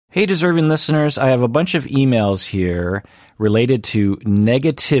Hey, deserving listeners, I have a bunch of emails here related to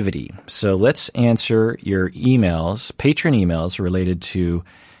negativity. So let's answer your emails, patron emails related to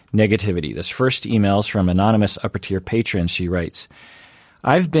negativity. This first email is from anonymous upper tier patron. She writes,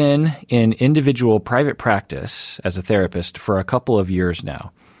 I've been in individual private practice as a therapist for a couple of years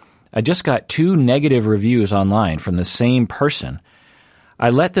now. I just got 2 negative reviews online from the same person. I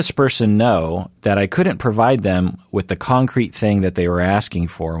let this person know that I couldn't provide them with the concrete thing that they were asking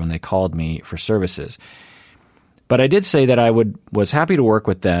for when they called me for services. But I did say that I was happy to work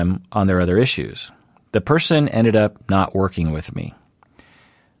with them on their other issues. The person ended up not working with me.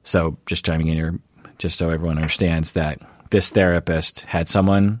 So just chiming in here, just so everyone understands that this therapist had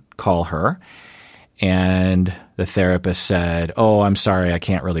someone call her, and the therapist said, oh, I'm sorry, I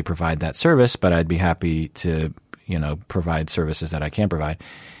can't really provide that service, but I'd be happy to provide services that I can provide.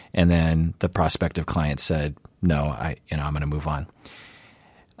 And then the prospective client said, no, I'm going to move on.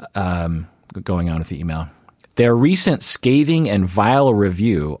 Going on with the email. Their recent scathing and vile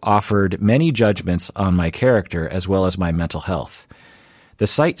review offered many judgments on my character as well as my mental health. The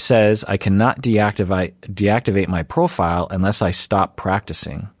site says I cannot deactivate my profile unless I stop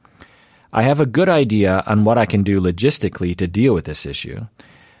practicing. I have a good idea on what I can do logistically to deal with this issue,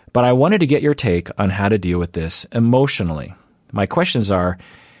 but I wanted to get your take on how to deal with this emotionally. My questions are,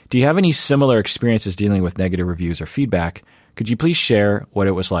 do you have any similar experiences dealing with negative reviews or feedback? Could you please share what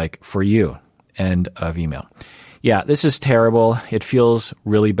it was like for you? End of email. Yeah, this is terrible. It feels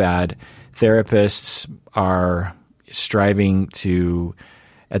really bad. Therapists are striving to,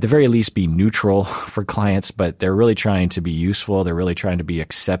 at the very least, be neutral for clients, but they're really trying to be useful. They're really trying to be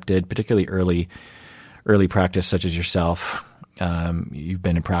accepted, particularly early practice such as yourself. You've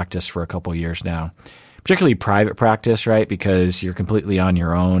been in practice for a couple of years now, particularly private practice, right? Because you're completely on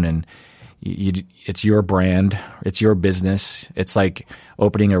your own and it's your brand, it's your business. It's like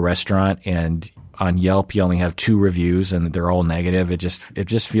opening a restaurant and on Yelp you only have 2 reviews and they're all negative. It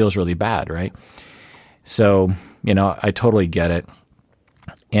just feels really bad, right? So, I totally get it.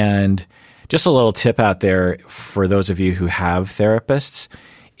 And just a little tip out there for those of you who have therapists,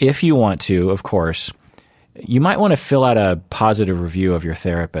 if you want to, of course, you might want to fill out a positive review of your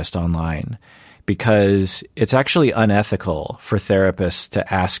therapist online because it's actually unethical for therapists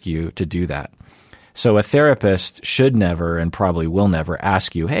to ask you to do that. So a therapist should never and probably will never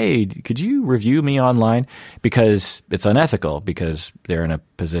ask you, hey, could you review me online? Because it's unethical because they're in a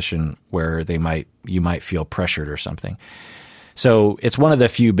position where you might feel pressured or something. So it's one of the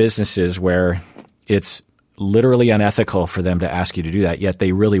few businesses where it's literally unethical for them to ask you to do that, yet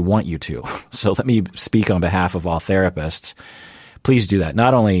they really want you to. So let me speak on behalf of all therapists. Please do that,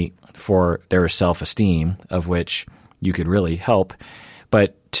 not only for their self-esteem, of which you could really help,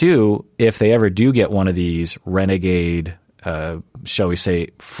 but 2, if they ever do get one of these renegade, shall we say,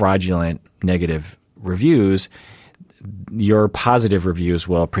 fraudulent negative reviews, your positive reviews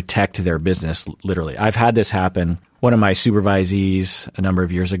will protect their business, literally. I've had this happen. One of my supervisees a number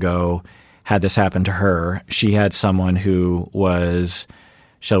of years ago had this happen to her. She had someone who was,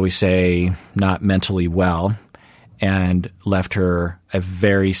 shall we say, not mentally well and left her a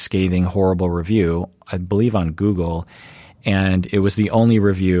very scathing, horrible review, I believe on Google, and it was the only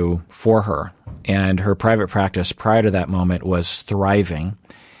review for her. And her private practice prior to that moment was thriving,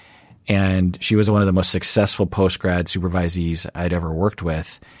 and she was one of the most successful post-grad supervisees I'd ever worked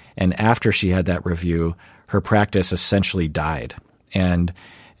with. And after she had that review, her practice essentially died, and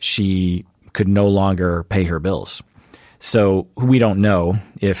she could no longer pay her bills. So we don't know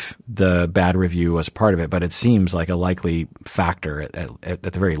if the bad review was part of it, but it seems like a likely factor at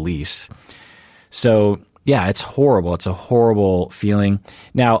the very least. So yeah, it's horrible. It's a horrible feeling.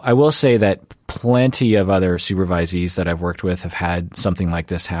 Now, I will say that plenty of other supervisees that I've worked with have had something like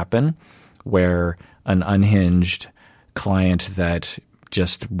this happen, where an unhinged client that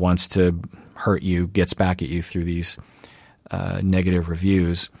just wants to hurt you gets back at you through these negative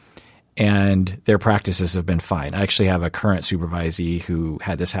reviews. And their practices have been fine. I actually have a current supervisee who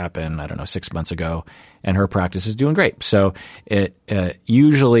had this happen, 6 months ago, and her practice is doing great. So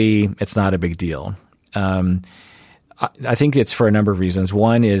usually it's not a big deal. I think it's for a number of reasons.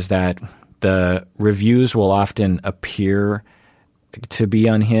 One is that the reviews will often appear to be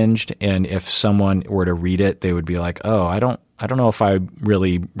unhinged, and if someone were to read it, they would be like, "Oh, I don't know if I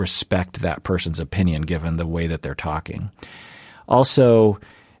really respect that person's opinion given the way that they're talking." Also,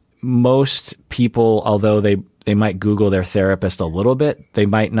 most people, although they might Google their therapist a little bit, they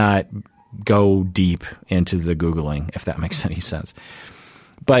might not go deep into the Googling, if that makes any sense.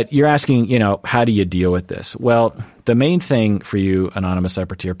 But you're asking, how do you deal with this? Well, the main thing for you, anonymous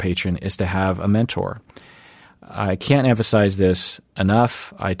upper tier patron, is to have a mentor. I can't emphasize this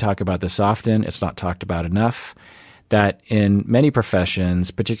enough. I talk about this often. It's not talked about enough. That in many professions,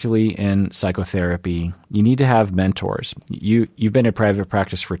 particularly in psychotherapy, you need to have mentors. You've been in private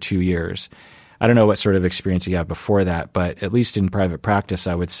practice for 2 years. I don't know what sort of experience you have before that, but at least in private practice,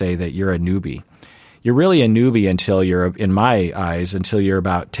 I would say that you're a newbie. You're really a newbie until you're, in my eyes, until you're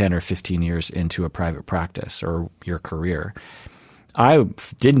about 10 or 15 years into a private practice or your career. I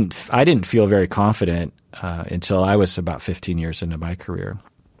didn't feel very confident until I was about 15 years into my career.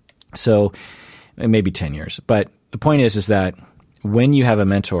 So maybe 10 years. But the point is that when you have a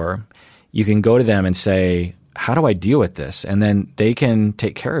mentor, you can go to them and say, how do I deal with this? And then they can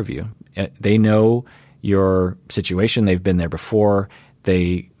take care of you. They know your situation. They've been there before.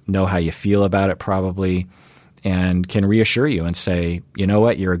 They know how you feel about it probably, and can reassure you and say, you know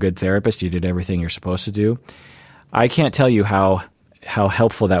what, you're a good therapist. You did everything you're supposed to do. I can't tell you how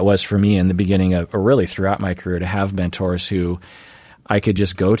helpful that was for me in the beginning of, or really throughout my career, to have mentors who I could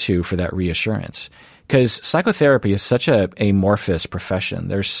just go to for that reassurance. Because psychotherapy is such a amorphous profession.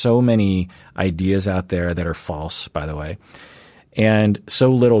 There's so many ideas out there that are false, by the way, and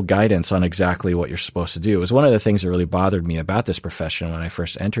so little guidance on exactly what you're supposed to do. It was one of the things that really bothered me about this profession when I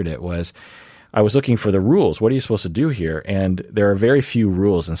first entered it was I was looking for the rules. What are you supposed to do here? And there are very few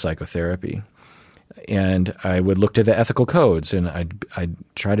rules in psychotherapy. And I would look to the ethical codes and I'd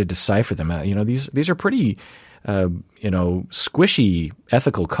try to decipher them. These are pretty squishy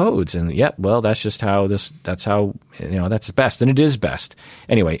ethical codes. And that's just how that's best. And it is best.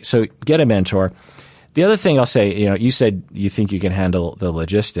 Anyway, so get a mentor. The other thing I'll say, you said you think you can handle the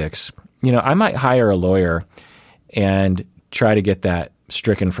logistics. I might hire a lawyer and try to get that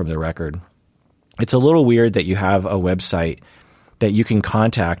stricken from the record. It's a little weird that you have a website that you can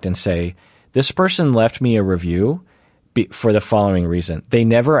contact and say, this person left me a review for the following reason. They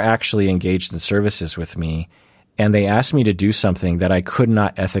never actually engaged in services with me, and they asked me to do something that I could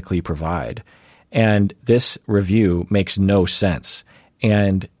not ethically provide. And this review makes no sense.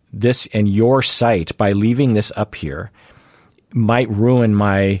 And your site, by leaving this up here, might ruin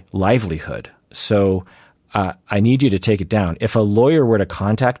my livelihood. So I need you to take it down. If a lawyer were to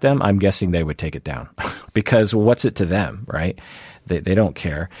contact them, I'm guessing they would take it down because what's it to them, right? They don't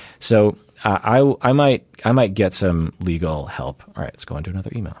care. So I might get some legal help. All right, let's go on to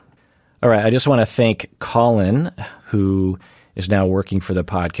another email. All right, I just want to thank Colin, who is now working for the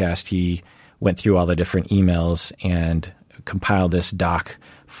podcast. He went through all the different emails and compiled this doc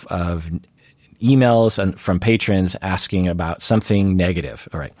of emails from patrons asking about something negative.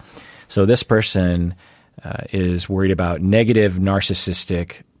 All right, so this person is worried about negative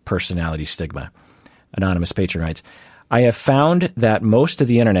narcissistic personality stigma. Anonymous patron writes, I have found that most of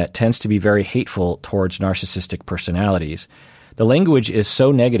the internet tends to be very hateful towards narcissistic personalities. The language is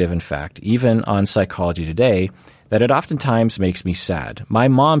so negative, in fact, even on Psychology Today, that it oftentimes makes me sad. My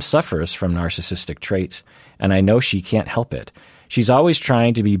mom suffers from narcissistic traits, and I know she can't help it. She's always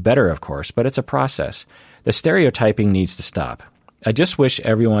trying to be better, of course, but it's a process. The stereotyping needs to stop. I just wish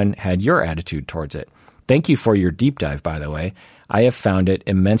everyone had your attitude towards it. Thank you for your deep dive, by the way. I have found it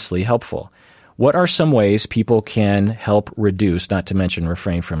immensely helpful. What are some ways people can help reduce, not to mention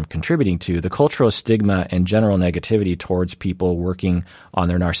refrain from contributing to, the cultural stigma and general negativity towards people working on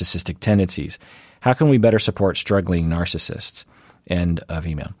their narcissistic tendencies? How can we better support struggling narcissists? End of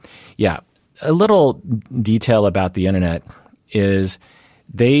email. Yeah, a little detail about the internet is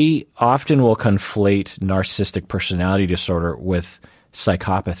they often will conflate narcissistic personality disorder with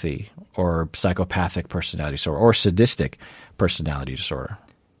psychopathy or psychopathic personality disorder or sadistic personality disorder.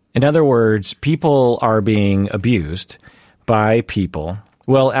 In other words, people are being abused by people.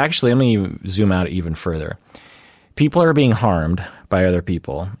 Well, actually, let me zoom out even further. People are being harmed by other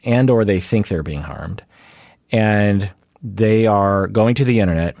people, and or they think they're being harmed, and they are going to the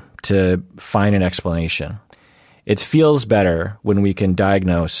internet to find an explanation. It feels better when we can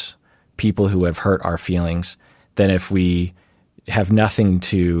diagnose people who have hurt our feelings than if we have nothing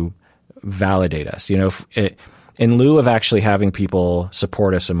to validate us. In lieu of actually having people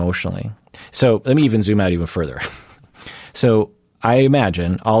support us emotionally. So let me even zoom out even further. So I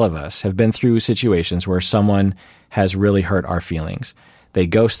imagine all of us have been through situations where someone has really hurt our feelings. They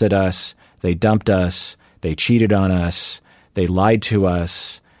ghosted us, they dumped us, they cheated on us, they lied to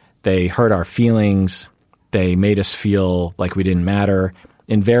us, they hurt our feelings, they made us feel like we didn't matter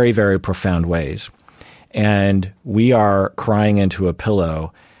in very, very profound ways. And we are crying into a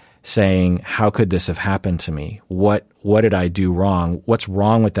pillow saying, how could this have happened to me? What did I do wrong? What's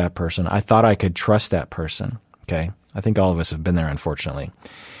wrong with that person? I thought I could trust that person. Okay. I think all of us have been there, unfortunately.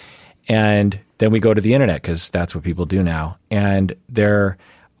 And then we go to the internet because that's what people do now. And there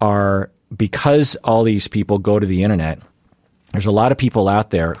are because all these people go to the internet, there's a lot of people out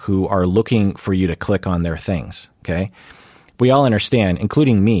there who are looking for you to click on their things, okay? We all understand,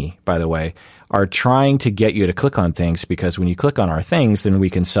 including me, by the way, are trying to get you to click on things because when you click on our things, then we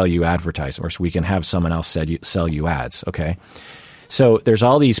can sell you advertisements. We can have someone else sell you ads, okay? So there's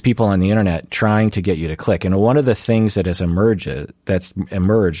all these people on the internet trying to get you to click. And one of the things that that's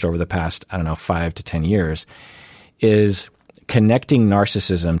emerged over the past, 5 to 10 years is connecting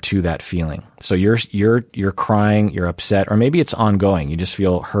narcissism to that feeling. So you're crying, you're upset, or maybe it's ongoing. You just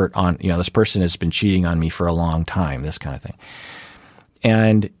feel hurt this person has been cheating on me for a long time, this kind of thing.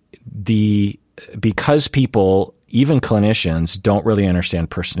 And because people, even clinicians, don't really understand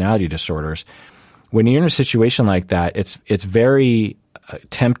personality disorders, when you're in a situation like that, it's very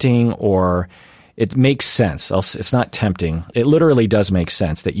tempting, or it makes sense. It's not tempting. It literally does make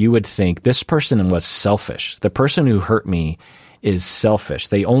sense that you would think this person was selfish. The person who hurt me is selfish.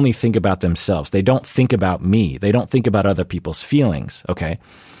 They only think about themselves. They don't think about me. They don't think about other people's feelings. Okay,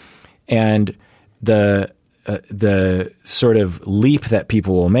 and the sort of leap that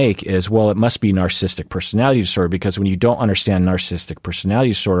people will make is, well, it must be narcissistic personality disorder, because when you don't understand narcissistic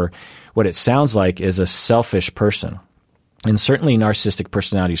personality disorder, what it sounds like is a selfish person. And certainly narcissistic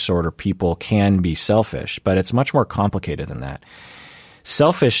personality disorder people can be selfish, but it's much more complicated than that.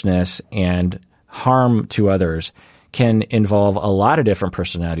 Selfishness and harm to others can involve a lot of different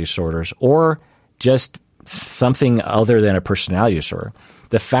personality disorders, or just something other than a personality disorder.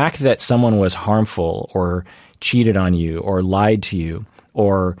 The fact that someone was harmful or cheated on you or lied to you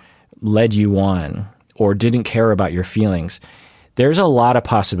or led you on or didn't care about your feelings, there's a lot of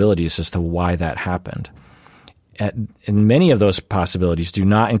possibilities as to why that happened. And many of those possibilities do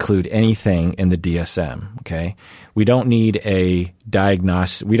not include anything in the DSM, okay? We don't need a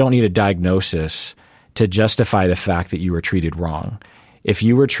diagnosis to justify the fact that you were treated wrong. If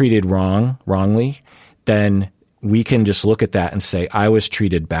you were treated wrongly, then we can just look at that and say, I was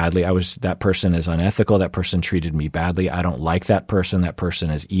treated badly. That person is unethical. That person treated me badly. I don't like that person. That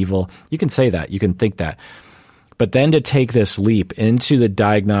person is evil. You can say that. You can think that. But then to take this leap into the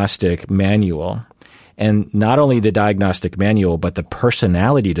diagnostic manual, and not only the diagnostic manual, but the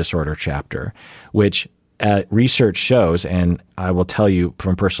personality disorder chapter, which research shows, and I will tell you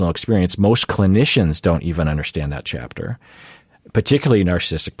from personal experience, most clinicians don't even understand that chapter, particularly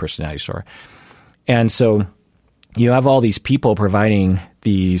narcissistic personality disorder. And so you have all these people providing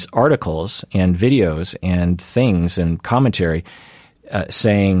these articles and videos and things and commentary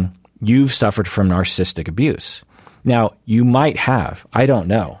saying you've suffered from narcissistic abuse. Now, you might have. I don't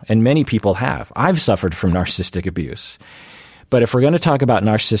know. And many people have. I've suffered from narcissistic abuse. But if we're going to talk about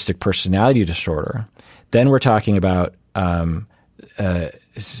narcissistic personality disorder, then we're talking about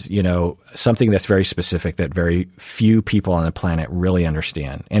something that's very specific that very few people on the planet really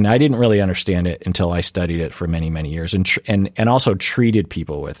understand. And I didn't really understand it until I studied it for many, many years and also treated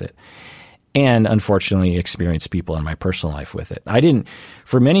people with it. And unfortunately experienced people in my personal life with it.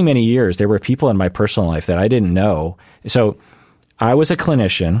 For many, many years, there were people in my personal life that I didn't know. So I was a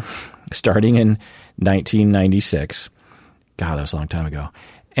clinician starting in 1996. God, that was a long time ago.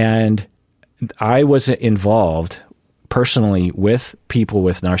 And I was involved personally with people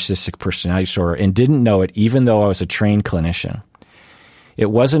with narcissistic personality disorder and didn't know it, even though I was a trained clinician.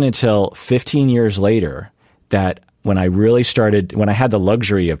 It wasn't until 15 years later that when I had the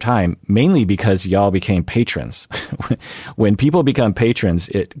luxury of time, mainly because y'all became patrons. When people become patrons,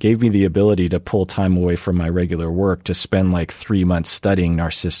 it gave me the ability to pull time away from my regular work to spend like 3 months studying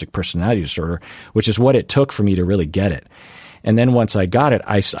narcissistic personality disorder, which is what it took for me to really get it. And then once I got it,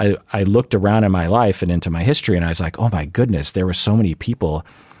 I looked around in my life and into my history, and I was like, oh my goodness, there were so many people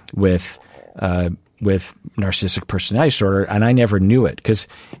with narcissistic personality disorder, and I never knew it because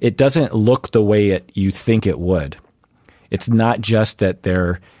it doesn't look the way you think it would. It's not just that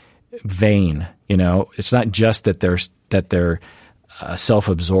they're vain, It's not just that they're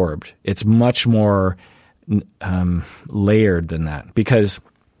self-absorbed. It's much more layered than that. Because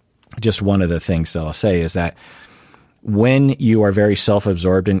just one of the things that I'll say is that when you are very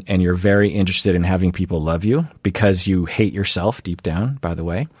self-absorbed and you're very interested in having people love you because you hate yourself deep down, by the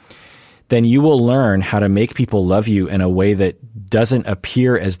way, then you will learn how to make people love you in a way that doesn't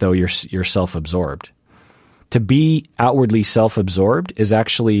appear as though you're self-absorbed. To be outwardly self-absorbed is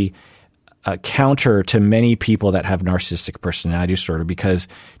actually a counter to many people that have narcissistic personality disorder, because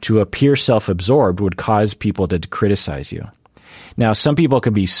to appear self-absorbed would cause people to criticize you. Now, some people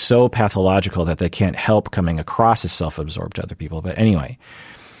can be so pathological that they can't help coming across as self-absorbed to other people. But anyway,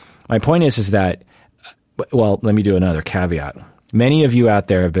 my point is that, well, let me do another caveat. Many of you out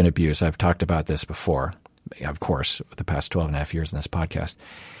there have been abused. I've talked about this before, of course, the past 12 and a half years in this podcast.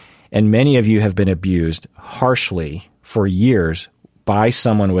 And many of you have been abused harshly for years by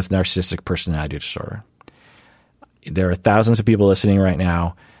someone with narcissistic personality disorder. There are thousands of people listening right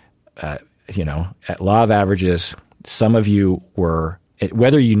now. At law of averages, some of you were,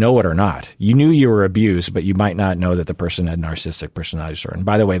 whether you know it or not, you knew you were abused, but you might not know that the person had narcissistic personality disorder. And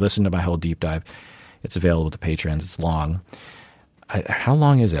by the way, listen to my whole deep dive. It's available to patrons. It's long. How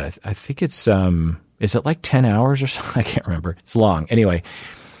long is it? I think it's, is it like 10 hours or something? I can't remember. It's long. Anyway,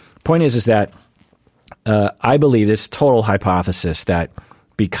 point is that I believe this total hypothesis that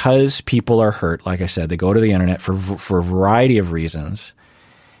because people are hurt, like I said, they go to the internet for a variety of reasons.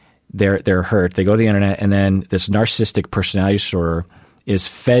 They're hurt. They go to the internet, and then this narcissistic personality disorder is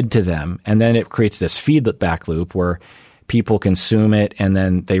fed to them, and then it creates this feedback loop where people consume it, and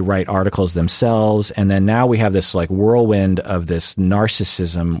then they write articles themselves, and then now we have this like whirlwind of this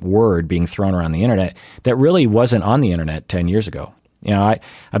narcissism word being thrown around the internet that really wasn't on the internet 10 years ago.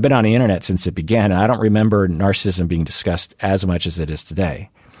 I've been on the internet since it began, and I don't remember narcissism being discussed as much as it is today.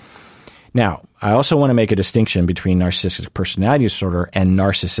 Now, I also want to make a distinction between narcissistic personality disorder and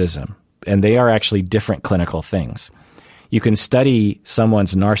narcissism, and they are actually different clinical things. You can study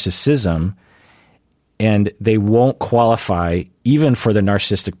someone's narcissism, and they won't qualify even for the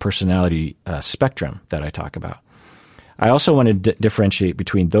narcissistic personality spectrum that I talk about. I also want to differentiate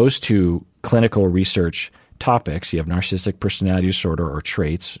between those two clinical research topics. You have narcissistic personality disorder or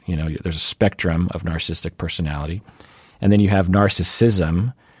traits. There's a spectrum of narcissistic personality. And then you have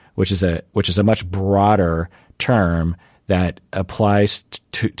narcissism, which is a much broader term that applies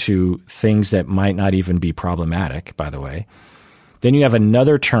to things that might not even be problematic, by the way. Then you have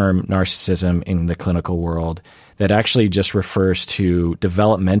another term, narcissism, in the clinical world that actually just refers to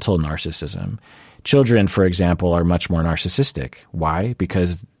developmental narcissism. Children, for example, are much more narcissistic. Why?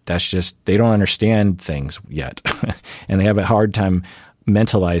 Because they don't understand things yet. And they have a hard time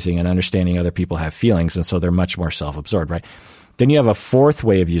mentalizing and understanding other people have feelings, and so they're much more self-absorbed, right? Then you have a fourth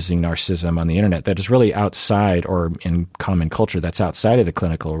way of using narcissism on the internet that is really outside, or in common culture, that's outside of the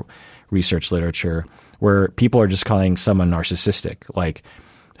clinical research literature, where people are just calling someone narcissistic, like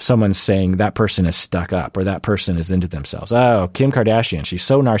someone's saying that person is stuck up or that person is into themselves. Oh, Kim Kardashian, she's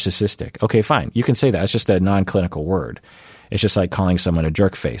so narcissistic. Okay, fine. You can say that. It's just a non-clinical word. It's just like calling someone a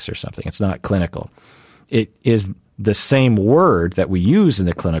jerk face or something. It's not clinical. It is the same word that we use in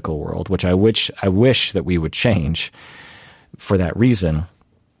the clinical world, which I wish that we would change for that reason.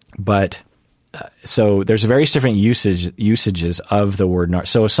 But so there's various different usages of the word.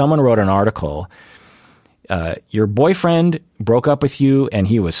 So if someone wrote an article, your boyfriend broke up with you and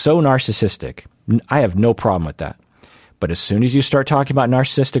he was so narcissistic, I have no problem with that. But as soon as you start talking about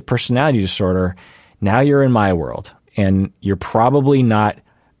narcissistic personality disorder, now you're in my world. And you're probably not,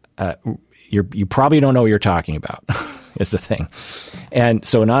 you probably don't know what you're talking about, is the thing. And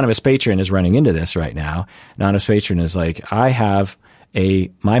so Anonymous Patron is running into this right now. Anonymous Patron is like,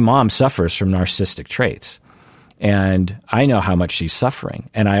 my mom suffers from narcissistic traits. And I know how much she's suffering.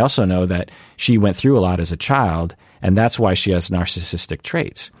 And I also know that she went through a lot as a child, and that's why she has narcissistic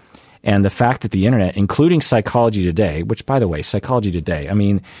traits. And the fact that the internet, including Psychology Today, which, by the way, Psychology Today, I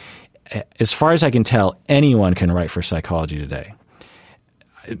mean, as far as I can tell, anyone can write for Psychology Today.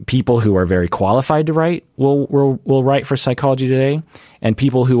 People who are very qualified to write will write for Psychology Today, and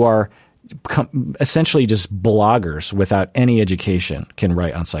people who are essentially just bloggers without any education can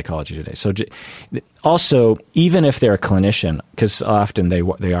write on Psychology Today. So also, even if they're a clinician, because often they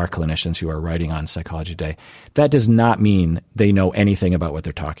are clinicians who are writing on Psychology Today, that does not mean they know anything about what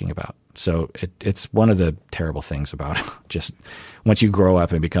they're talking about. So it's one of the terrible things about just once you grow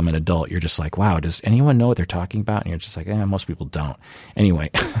up and become an adult, you're just like, wow, does anyone know what they're talking about? And you're just like, most people don't. Anyway,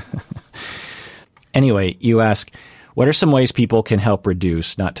 you ask, what are some ways people can help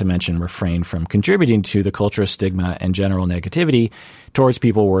reduce, not to mention refrain from contributing to the culture of stigma and general negativity towards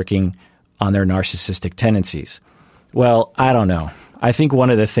people working on their narcissistic tendencies? Well, I don't know. I think one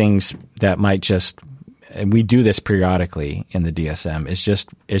of the things that might just, and we do this periodically in the DSM,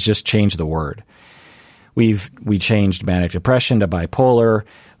 is just change the word. We changed manic depression to bipolar.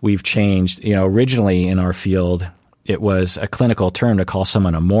 We've changed, originally in our field, it was a clinical term to call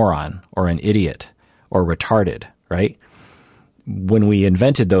someone a moron or an idiot or retarded, right? When we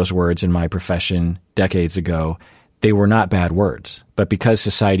invented those words in my profession decades ago, they were not bad words. But because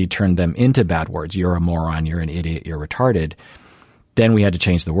society turned them into bad words, you're a moron, you're an idiot, you're retarded, then we had to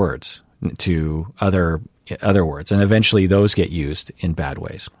change the words to other words. And eventually those get used in bad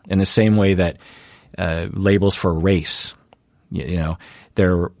ways. In the same way that labels for race,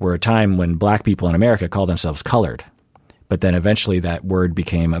 there were a time when black people in America called themselves colored. But then eventually that word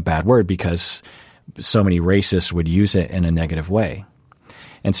became a bad word because so many racists would use it in a negative way.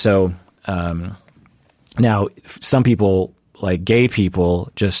 And so now some people, like gay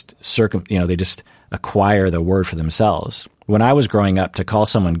people, just they just acquire the word for themselves. When I was growing up, to call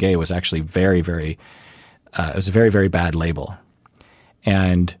someone gay was actually very, very, it was a very, very bad label.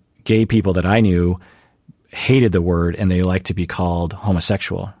 And gay people that I knew hated the word, and they liked to be called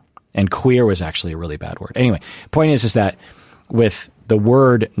homosexual. And queer was actually a really bad word. Anyway, point is that with the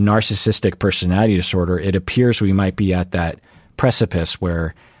word narcissistic personality disorder, it appears we might be at that precipice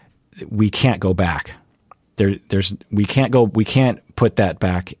where we can't go back. We can't put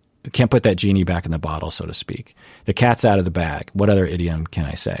that genie back in the bottle, so to speak. The cat's out of the bag. What other idiom can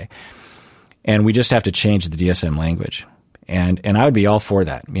I say? And we just have to change the DSM language. And I would be all for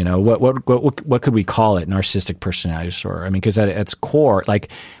that. You know, what could we call it? Narcissistic personality disorder. I mean, because at its core,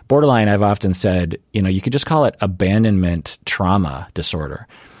 like borderline, I've often said, you know, you could just call it abandonment trauma disorder.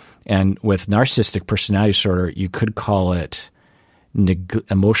 And with narcissistic personality disorder, you could call it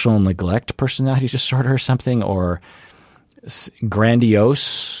emotional neglect personality disorder or something, or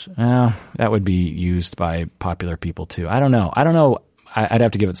grandiose. That would be used by popular people too. I don't know. I'd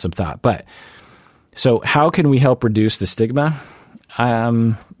have to give it some thought. But so how can we help reduce the stigma?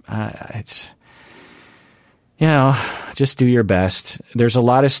 Just do your best. There's a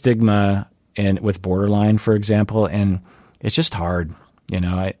lot of stigma with borderline, for example, and it's just hard, you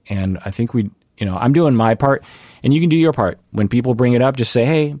know. And I think I'm doing my part, and you can do your part. When people bring it up, just say,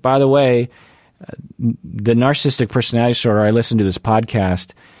 hey, by the way, the narcissistic personality disorder, I listened to this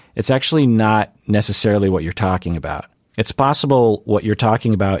podcast. It's actually not necessarily what you're talking about. It's possible what you're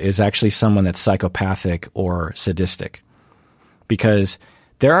talking about is actually someone that's psychopathic or sadistic, because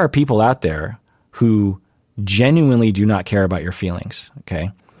there are people out there who genuinely do not care about your feelings,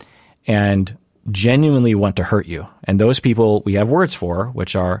 okay, and genuinely want to hurt you. And those people we have words for,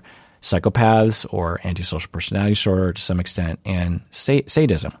 which are psychopaths or antisocial personality disorder to some extent, and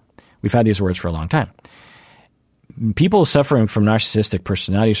sadism. We've had these words for a long time. People suffering from narcissistic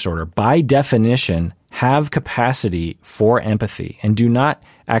personality disorder, by definition, have capacity for empathy and do not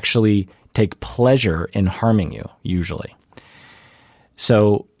actually take pleasure in harming you, usually.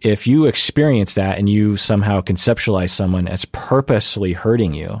 So if you experience that and you somehow conceptualize someone as purposely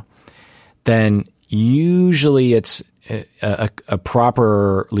hurting you, then usually it's a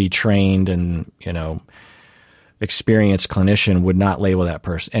properly trained and, experienced clinician would not label that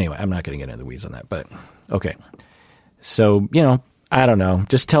person. Anyway, I'm not going to get into the weeds on that, but okay. So, I don't know.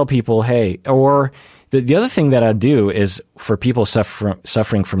 Just tell people, hey, or the other thing that I do is for people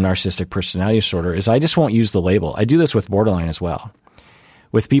suffering from narcissistic personality disorder is I just won't use the label. I do this with borderline as well.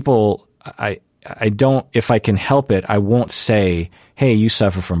 With people, I don't, if I can help it, I won't say, hey, you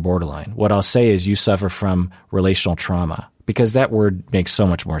suffer from borderline. What I'll say is you suffer from relational trauma, because that word makes so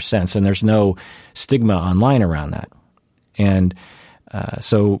much more sense, and there's no stigma online around that. And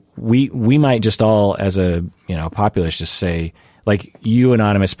so we might just all, as a populace, just say, like you,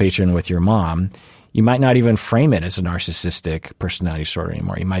 anonymous patron with your mom, you might not even frame it as a narcissistic personality disorder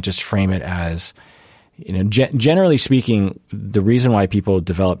anymore. You might just frame it as, generally speaking, the reason why people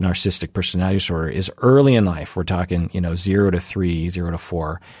develop narcissistic personality disorder is early in life. We're talking, 0 to 3, 0 to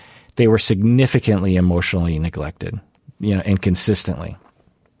 4. They were significantly emotionally neglected, and consistently.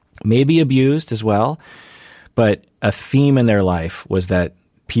 Maybe abused as well, but a theme in their life was that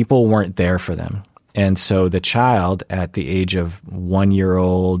people weren't there for them. And so the child at the age of 1 year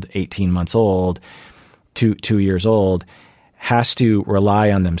old, 18 months old, 2 years old, has to rely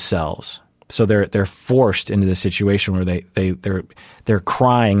on themselves. So they're forced into the situation where they're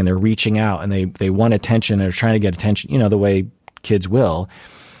crying and they're reaching out and they want attention and they're trying to get attention, the way kids will.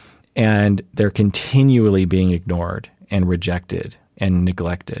 And they're continually being ignored and rejected and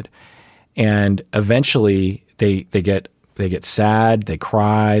neglected. And eventually they get sad, they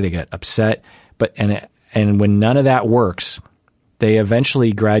cry, they get upset. But and when none of that works, they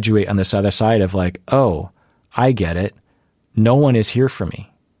eventually graduate on this other side of like, oh, I get it. No one is here for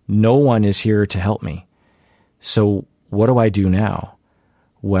me. No one is here to help me. So what do I do now?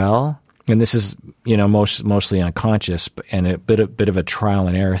 Well, and this is, mostly unconscious and a bit of a trial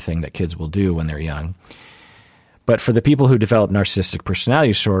and error thing that kids will do when they're young. But for the people who develop narcissistic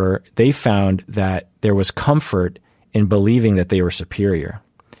personality disorder, they found that there was comfort in believing that they were superior.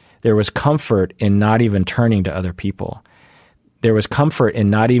 There was comfort in not even turning to other people. There was comfort in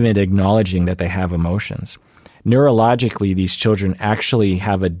not even acknowledging that they have emotions. Neurologically, these children actually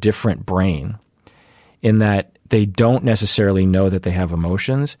have a different brain in that they don't necessarily know that they have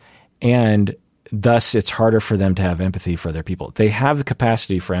emotions, and thus it's harder for them to have empathy for other people. They have the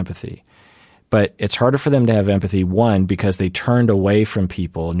capacity for empathy, but it's harder for them to have empathy, one, because they turned away from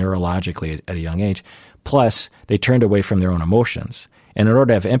people neurologically at a young age, plus they turned away from their own emotions. And in order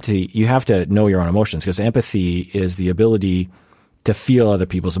to have empathy, you have to know your own emotions, because empathy is the ability to feel other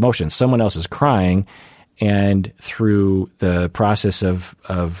people's emotions. Someone else is crying, and through the process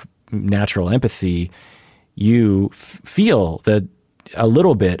of natural empathy, you feel a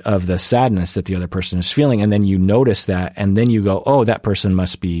little bit of the sadness that the other person is feeling, and then you notice that, and then you go, oh, that person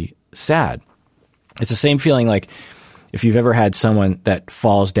must be sad. It's the same feeling like if you've ever had someone that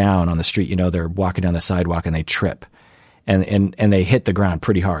falls down on the street, you know, they're walking down the sidewalk and they trip and they hit the ground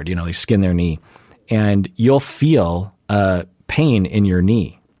pretty hard, you know, they skin their knee, and you'll feel pain in your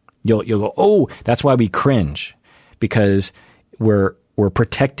knee. You'll go, oh, that's why we cringe, because we're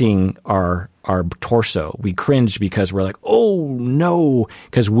protecting our torso. We cringe because we're like, oh no,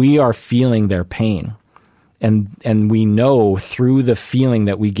 because we are feeling their pain. And we know through the feeling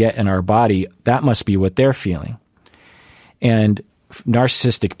that we get in our body, that must be what they're feeling. And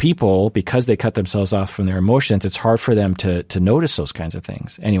narcissistic people, because they cut themselves off from their emotions, it's hard for them to notice those kinds of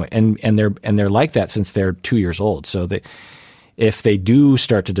things. Anyway, and they're like that since they're 2 years old. So if they do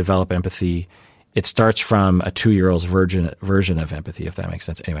start to develop empathy, it starts from a 2-year-old's version of empathy, if that makes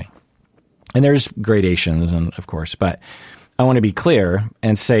sense. Anyway, and there's gradations, and of course, but I want to be clear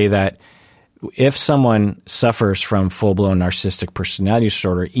and say that if someone suffers from full-blown narcissistic personality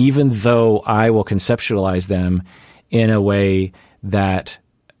disorder, even though I will conceptualize them in a way that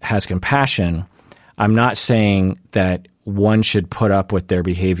has compassion, I'm not saying that one should put up with their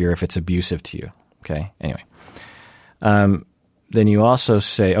behavior if it's abusive to you. Okay? Anyway. Then you also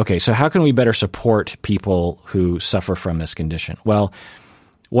say, okay, so how can we better support people who suffer from this condition? Well,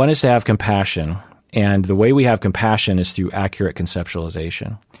 one is to have compassion, and the way we have compassion is through accurate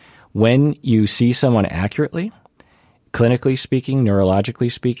conceptualization. When you see someone accurately, clinically speaking, neurologically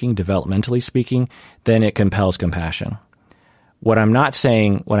speaking, developmentally speaking, then it compels compassion. What I'm not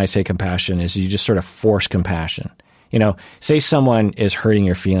saying when I say compassion is you just sort of force compassion. You know, say someone is hurting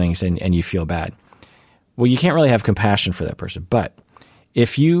your feelings and you feel bad. Well, you can't really have compassion for that person. But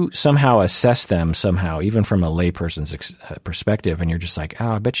if you somehow assess them somehow, even from a layperson's perspective, and you're just like,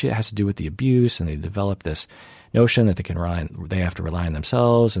 oh, I bet you it has to do with the abuse, and they develop this notion that they have to rely on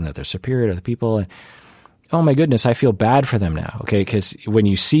themselves and that they're superior to the people. And, oh my goodness, I feel bad for them now. Okay, because when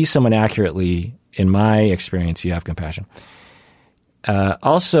you see someone accurately, in my experience, you have compassion.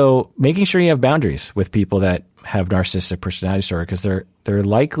 Also, making sure you have boundaries with people that have narcissistic personality disorder, because they're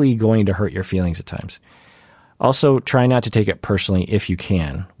likely going to hurt your feelings at times. Also, try not to take it personally if you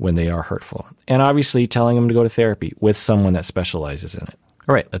can when they are hurtful. And obviously, telling them to go to therapy with someone that specializes in it.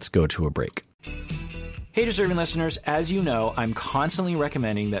 All right, let's go to a break. Hey, Deserving listeners, as you know, I'm constantly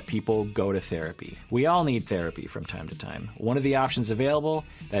recommending that people go to therapy. We all need therapy from time to time. One of the options available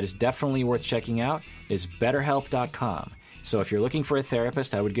that is definitely worth checking out is BetterHelp.com. So if you're looking for a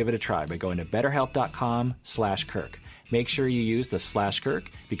therapist, I would give it a try by going to BetterHelp.com/Kirk. Make sure you use the /Kirk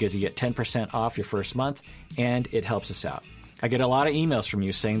because you get 10% off your first month, and it helps us out. I get a lot of emails from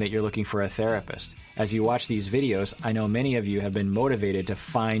you saying that you're looking for a therapist. As you watch these videos, I know many of you have been motivated to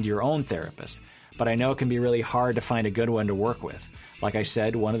find your own therapist. But I know it can be really hard to find a good one to work with. Like I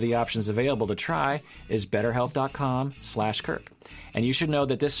said, one of the options available to try is BetterHelp.com/Kirk. And you should know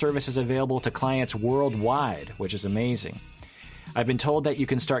that this service is available to clients worldwide, which is amazing. I've been told that you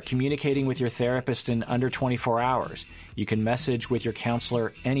can start communicating with your therapist in under 24 hours. You can message with your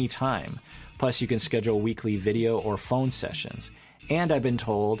counselor anytime. Plus, you can schedule weekly video or phone sessions. And I've been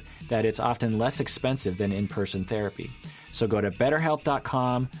told that it's often less expensive than in-person therapy. So go to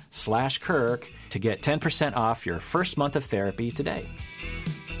BetterHelp.com/Kirk to get 10% off your first month of therapy today.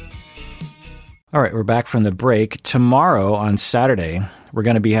 All right, we're back from the break. Tomorrow on Saturday, we're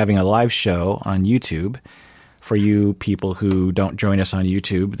going to be having a live show on YouTube. For you people who don't join us on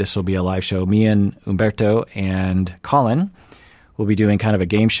YouTube, this will be a live show. Me and Umberto and Colin will be doing kind of a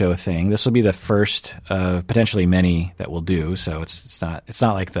game show thing. This will be the first of potentially many that we'll do. So it's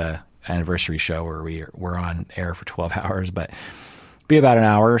not like the anniversary show where we're on air for 12 hours, but be about an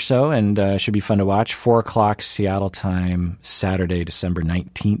hour or so, and should be fun to watch. 4 o'clock Seattle time, Saturday, December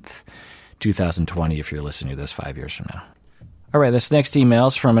 19th, 2020, if you're listening to this 5 years from now. All right, this next email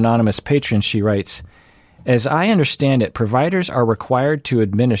is from anonymous patron. She writes, as I understand it, providers are required to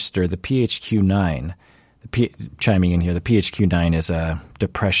administer the PHQ-9. Chiming in here, the PHQ-9 is a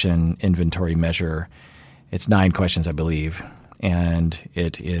depression inventory measure. It's 9 questions, I believe. And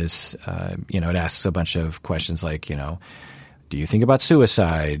it is, it asks a bunch of questions like, do you think about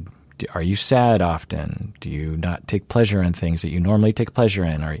suicide? Are you sad often? Do you not take pleasure in things that you normally take pleasure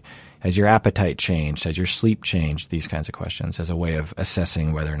in? Has your appetite changed? Has your sleep changed? These kinds of questions as a way of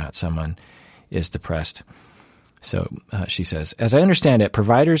assessing whether or not someone is depressed. So she says, as I understand it,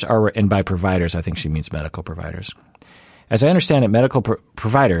 providers are, and by providers, I think she means medical providers. As I understand it, medical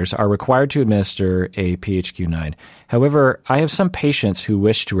providers are required to administer a PHQ-9. However, I have some patients who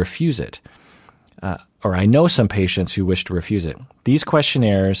wish to refuse it, or I know some patients who wish to refuse it. These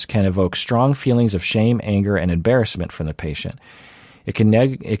questionnaires can evoke strong feelings of shame, anger, and embarrassment from the patient. It can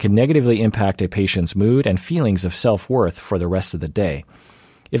negatively impact a patient's mood and feelings of self-worth for the rest of the day.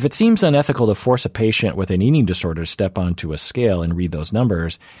 If it seems unethical to force a patient with an eating disorder to step onto a scale and read those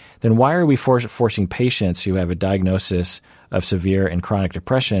numbers, then why are we forcing patients who have a diagnosis of severe and chronic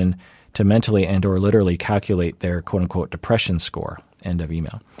depression to mentally and or literally calculate their quote-unquote depression score? End of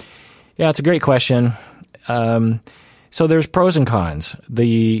email. Yeah, it's a great question. So there's pros and cons.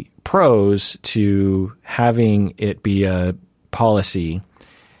 The pros to having it be a policy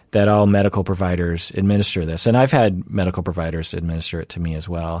that all medical providers administer this. And I've had medical providers administer it to me as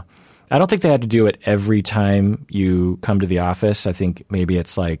well. I don't think they had to do it every time you come to the office. I think maybe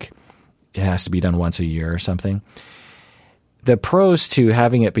it's like it has to be done once a year or something. The pros to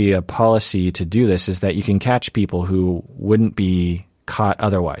having it be a policy to do this is that you can catch people who wouldn't be caught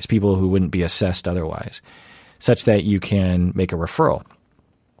otherwise, people who wouldn't be assessed otherwise, such that you can make a referral.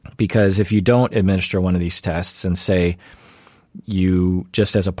 Because if you don't administer one of these tests and say, you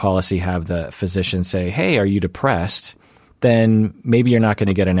just as a policy have the physician say, hey, are you depressed? Then maybe you're not going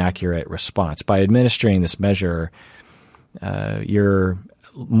to get an accurate response. By administering this measure, you're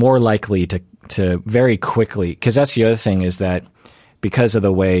more likely to very quickly, because that's the other thing is that because of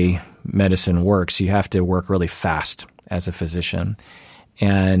the way medicine works, you have to work really fast as a physician.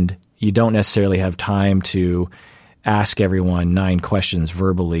 And you don't necessarily have time to ask everyone 9 questions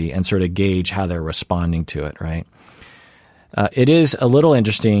verbally and sort of gauge how they're responding to it, right? It is a little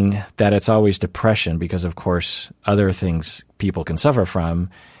interesting that it's always depression because, of course, other things people can suffer from.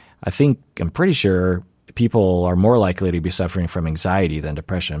 I'm pretty sure people are more likely to be suffering from anxiety than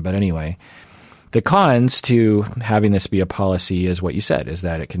depression. But anyway, the cons to having this be a policy is what you said, is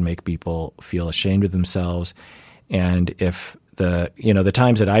that it can make people feel ashamed of themselves. And if the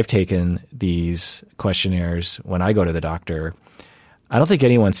times that I've taken these questionnaires when I go to the doctor, I don't think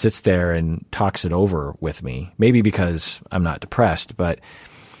anyone sits there and talks it over with me, maybe because I'm not depressed. But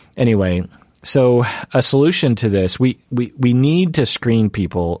anyway, so a solution to this, we need to screen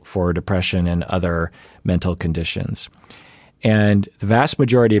people for depression and other mental conditions. And the vast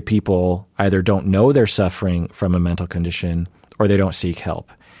majority of people either don't know they're suffering from a mental condition or they don't seek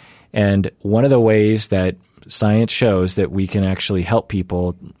help. And one of the ways that science shows that we can actually help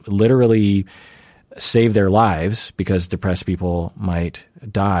people literally save their lives, because depressed people might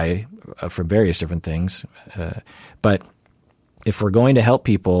die from various different things. But if we're going to help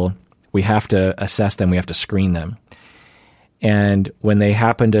people, we have to assess them. We have to screen them. And when they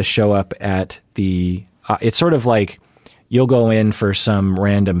happen to show up at it's sort of like you'll go in for some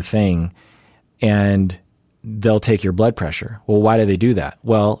random thing and they'll take your blood pressure. Well, why do they do that?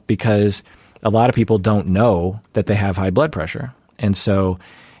 Well, because a lot of people don't know that they have high blood pressure. And so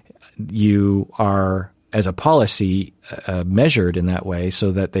you are, as a policy, measured in that way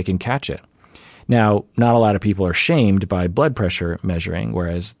so that they can catch it. Now, not a lot of people are shamed by blood pressure measuring,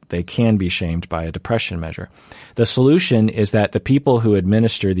 whereas they can be shamed by a depression measure. The solution is that the people who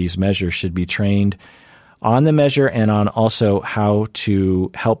administer these measures should be trained on the measure and on also how to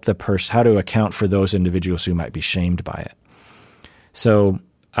help the person, how to account for those individuals who might be shamed by it. So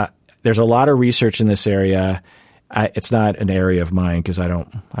there's a lot of research in this area. It's not an area of mine because I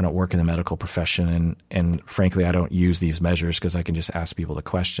don't work in the medical profession, and frankly, I don't use these measures because I can just ask people the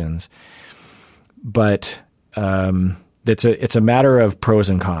questions. But it's a matter of pros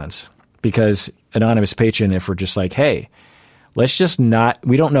and cons, because Anonymous Patron, if we're just like, hey, let's just not,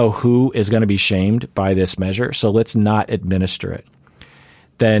 we don't know who is going to be shamed by this measure, so let's not administer it,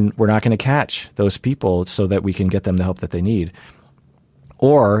 then we're not going to catch those people so that we can get them the help that they need.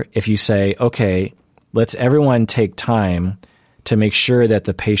 Or if you say, okay, let's everyone take time to make sure that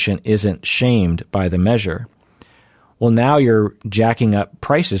the patient isn't shamed by the measure. Well, now you're jacking up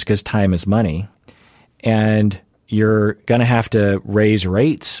prices because time is money, and you're going to have to raise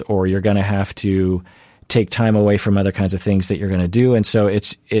rates, or you're going to have to take time away from other kinds of things that you're going to do. And so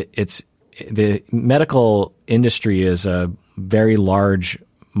it's the medical industry is a very large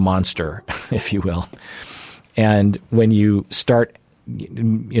monster, if you will. And when you start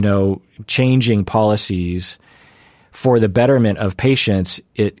changing policies for the betterment of patients,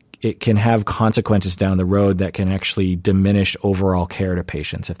 it can have consequences down the road that can actually diminish overall care to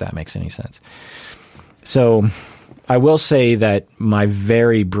patients, if that makes any sense. So I will say that my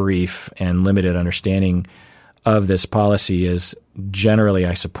very brief and limited understanding of this policy is generally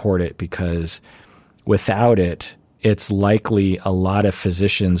I support it, because without it, it's likely a lot of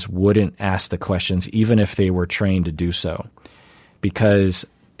physicians wouldn't ask the questions even if they were trained to do so. Because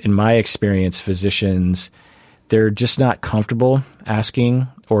in my experience, physicians, they're just not comfortable asking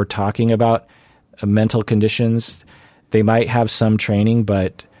or talking about mental conditions. They might have some training,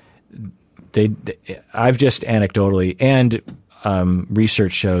 but I've just anecdotally, and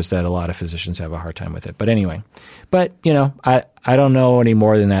research shows that a lot of physicians have a hard time with it. But anyway, I don't know any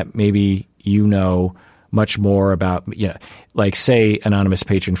more than that. Maybe you know much more about, like say anonymous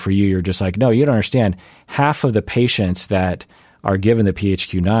patron for you, you're just like, no, you don't understand. Half of the patients that are given the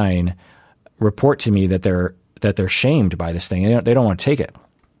PHQ-9 report to me that they're shamed by this thing. They don't want to take it.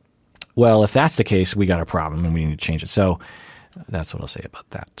 Well, if that's the case, we got a problem and we need to change it. So that's what I'll say about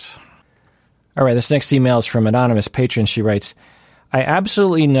that. All right, this next email is from anonymous patron. She writes, I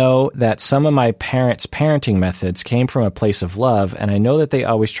absolutely know that some of my parents' parenting methods came from a place of love, and I know that they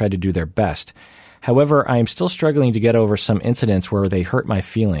always tried to do their best. However, I am still struggling to get over some incidents where they hurt my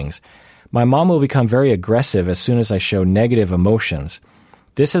feelings. My mom will become very aggressive as soon as I show negative emotions.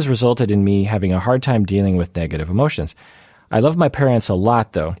 This has resulted in me having a hard time dealing with negative emotions. I love my parents a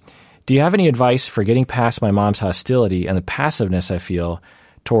lot, though. Do you have any advice for getting past my mom's hostility and the passiveness I feel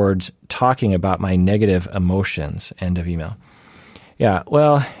towards talking about my negative emotions? End of email. Yeah,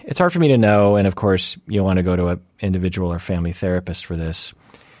 well, it's hard for me to know, and of course, you'll want to go to an individual or family therapist for this.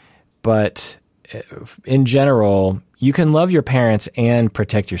 But in general, you can love your parents and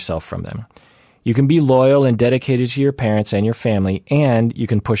protect yourself from them. You can be loyal and dedicated to your parents and your family, and you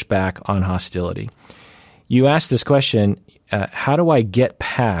can push back on hostility. You asked this question, how do I get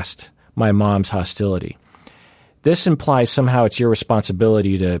past my mom's hostility? This implies somehow it's your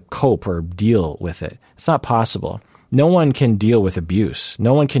responsibility to cope or deal with it. It's not possible. No one can deal with abuse.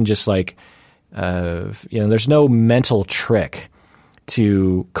 No one can just there's no mental trick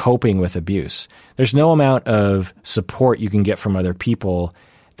to coping with abuse. There's no amount of support you can get from other people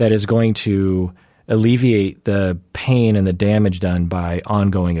that is going to alleviate the pain and the damage done by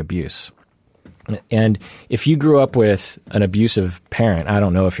ongoing abuse. And if you grew up with an abusive parent, I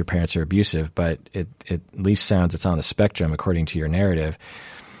don't know if your parents are abusive, but it at least sounds it's on the spectrum according to your narrative,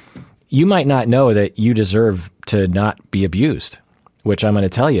 you might not know that you deserve to not be abused, which I'm going to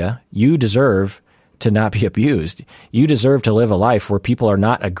tell you, you deserve to not be abused. You deserve to live a life where people are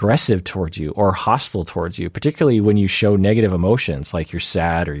not aggressive towards you or hostile towards you, particularly when you show negative emotions like you're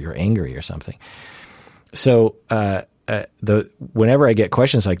sad or you're angry or something. So whenever I get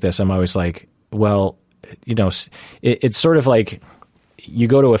questions like this, I'm always like, well, it's sort of like you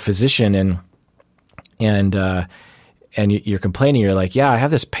go to a physician and you're complaining. You're like, yeah, I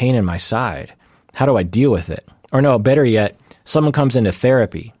have this pain in my side. How do I deal with it? Or no, better yet, someone comes into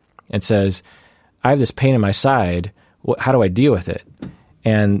therapy and says, I have this pain in my side. How do I deal with it?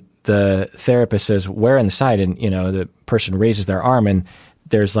 And the therapist says, where in the side? And, the person raises their arm and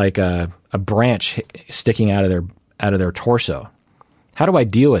there's like a branch sticking out of their torso. How do I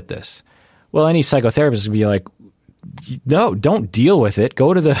deal with this? Well, any psychotherapist would be like, no, don't deal with it.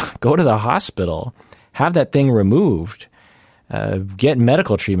 Go to the hospital, have that thing removed, get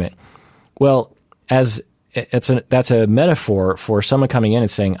medical treatment. Well, that's a metaphor for someone coming in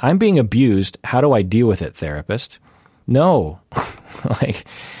and saying, I'm being abused. How do I deal with it, therapist? No.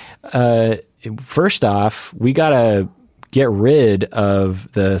 First off, we got to get rid of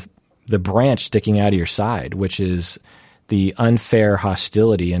the branch sticking out of your side, which is the unfair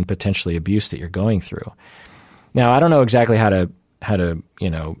hostility and potentially abuse that you're going through. Now, I don't know exactly how to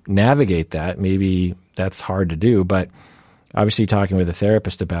navigate that. Maybe that's hard to do, but obviously talking with a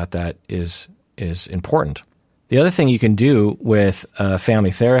therapist about that is important. The other thing you can do with a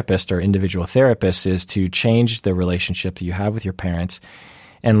family therapist or individual therapist is to change the relationship that you have with your parents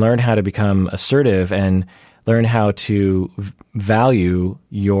and learn how to become assertive and learn how to value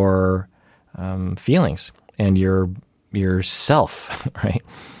your feelings and yourself, right?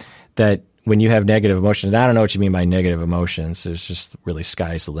 That when you have negative emotions, and I don't know what you mean by negative emotions, there's just really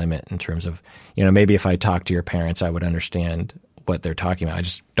sky's the limit in terms of, maybe if I talk to your parents, I would understand what they're talking about. I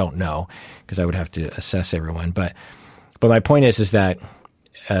just don't know because I would have to assess everyone. But my point is that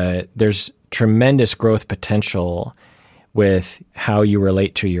there's tremendous growth potential with how you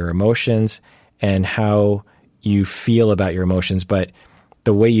relate to your emotions and how you feel about your emotions. But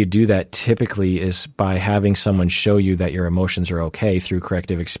the way you do that typically is by having someone show you that your emotions are okay through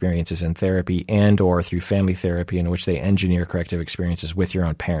corrective experiences in therapy and or through family therapy in which they engineer corrective experiences with your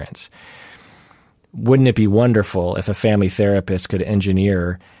own parents. Wouldn't it be wonderful if a family therapist could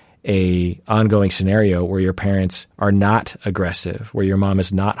engineer a ongoing scenario where your parents are not aggressive, where your mom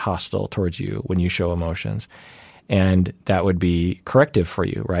is not hostile towards you when you show emotions, And that would be corrective for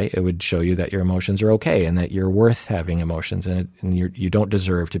you, right? It would show you that your emotions are okay and that you're worth having emotions and you don't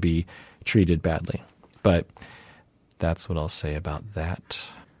deserve to be treated badly. But that's what I'll say about that.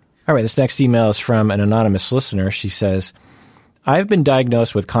 All right, this next email is from an anonymous listener. She says, I've been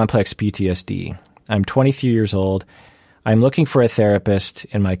diagnosed with complex PTSD. I'm 23 years old. I'm looking for a therapist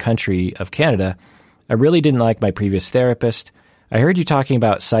in my country of Canada. I really didn't like my previous therapist. I heard you talking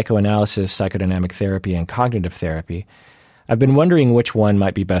about psychoanalysis, psychodynamic therapy, and cognitive therapy. I've been wondering which one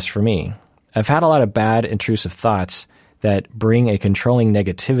might be best for me. I've had a lot of bad, intrusive thoughts that bring a controlling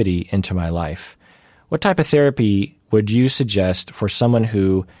negativity into my life. What type of therapy would you suggest for someone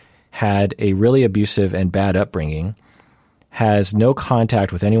who had a really abusive and bad upbringing, has no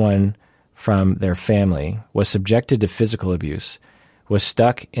contact with anyone from their family, was subjected to physical abuse, was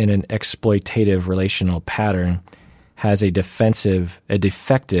stuck in an exploitative relational pattern, has a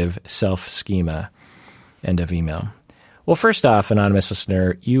defective self-schema? End of email. Well, first off, anonymous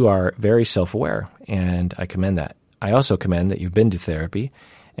listener, you are very self-aware, and I commend that. I also commend that you've been to therapy,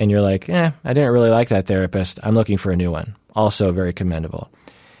 and you're like, I didn't really like that therapist. I'm looking for a new one. Also very commendable.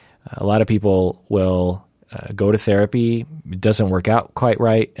 A lot of people will go to therapy, it doesn't work out quite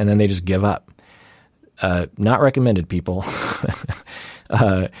right, and then they just give up. Not recommended, people.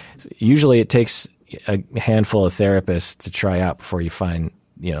 Usually it takes a handful of therapists to try out before you find,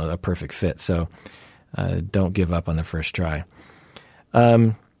 a perfect fit. So don't give up on the first try.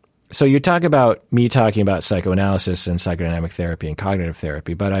 So you talk about me talking about psychoanalysis and psychodynamic therapy and cognitive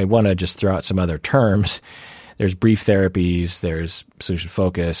therapy, but I want to just throw out some other terms. There's brief therapies, there's solution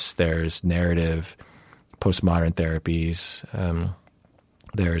focus, there's narrative, postmodern therapies.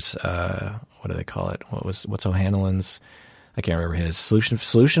 There's what do they call it? What's O'Hanlon's? I can't remember his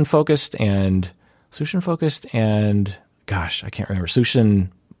solution focused and gosh, I can't remember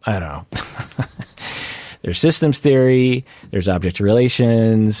solution. I don't know. There's systems theory, there's object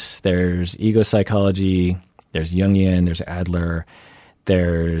relations, there's ego psychology, there's Jungian, there's Adler,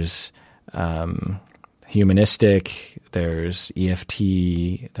 there's humanistic, there's EFT,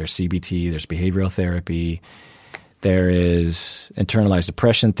 there's CBT, there's behavioral therapy, there is internalized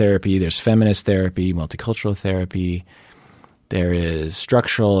depression therapy, there's feminist therapy, multicultural therapy, there is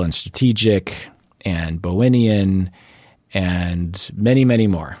structural and strategic and Bowenian and many, many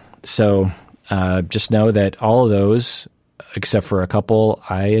more. So just know that all of those, except for a couple,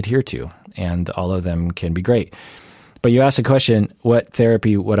 I adhere to, and all of them can be great. But you asked the question, what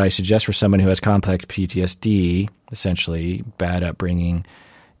therapy would I suggest for someone who has complex PTSD, essentially bad upbringing,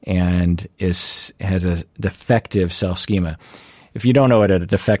 and has a defective self-schema? If you don't know what a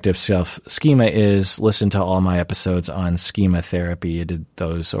defective self-schema is, listen to all my episodes on schema therapy. I did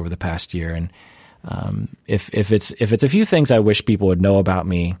those over the past year. And if it's a few things I wish people would know about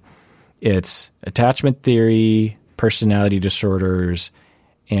me, it's attachment theory, personality disorders,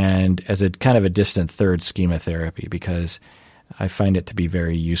 and as a kind of a distant third, schema therapy, because I find it to be a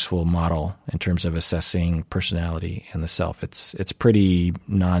very useful model in terms of assessing personality and the self. It's pretty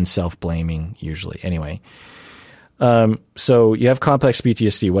non-self-blaming usually. Anyway, so you have complex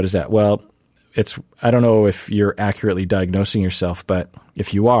PTSD. What is that? Well, I don't know if you're accurately diagnosing yourself, but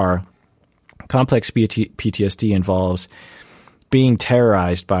if you are, complex PTSD involves being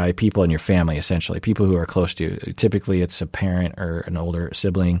terrorized by people in your family, essentially, people who are close to you. Typically, it's a parent or an older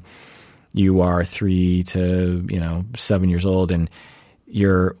sibling. You are 3 to 7 years old, and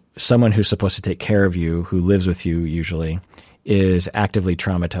you're someone who's supposed to take care of you, who lives with you usually, is actively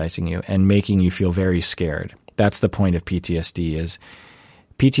traumatizing you and making you feel very scared. That's the point of PTSD. Is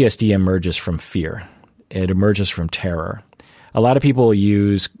PTSD emerges from fear. It emerges from terror. A lot of people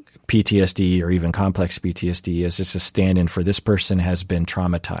use PTSD or even complex PTSD as just a stand-in for this person has been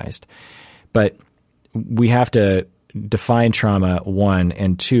traumatized. But we have to define trauma, one,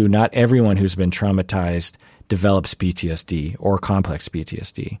 and two, not everyone who's been traumatized develops PTSD or complex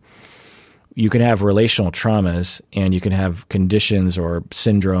PTSD. You can have relational traumas and you can have conditions or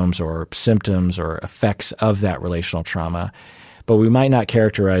syndromes or symptoms or effects of that relational trauma, but we might not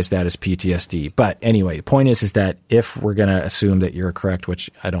characterize that as PTSD. But anyway, the point is that if we're going to assume that you're correct, which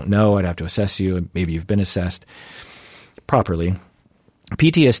I don't know, I'd have to assess you, maybe you've been assessed properly.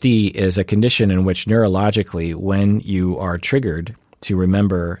 PTSD is a condition in which neurologically, when you are triggered to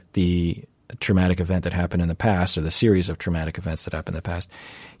remember the traumatic event that happened in the past or the series of traumatic events that happened in the past,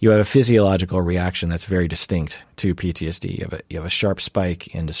 you have a physiological reaction that's very distinct to PTSD. You have a sharp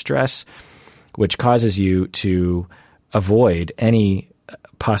spike in distress, which causes you to avoid any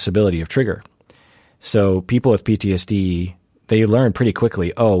possibility of trigger. So people with PTSD, they learn pretty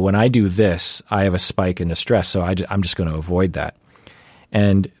quickly, when I do this, I have a spike in distress, so I'm just going to avoid that.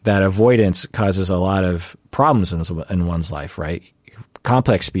 And that avoidance causes a lot of problems in one's life, right?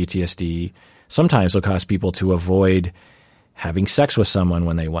 Complex PTSD sometimes will cause people to avoid having sex with someone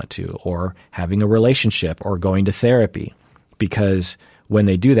when they want to, or having a relationship, or going to therapy, because when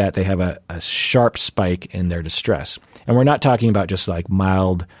they do that, they have a sharp spike in their distress. And we're not talking about just like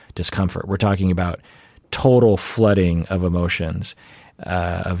mild discomfort. We're talking about total flooding of emotions,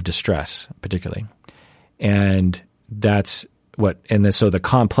 of distress, particularly. And that's so the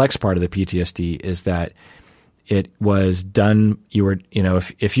complex part of the PTSD is that it was done,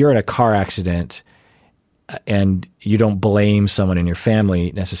 if you're in a car accident and you don't blame someone in your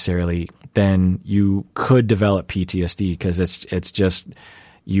family necessarily, then you could develop PTSD because it's just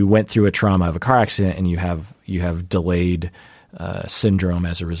you went through a trauma of a car accident and you have delayed syndrome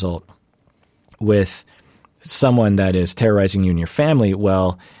as a result. With someone that is terrorizing you and your family,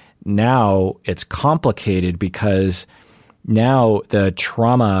 well, now it's complicated because now the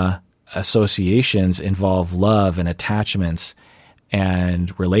trauma associations involve love and attachments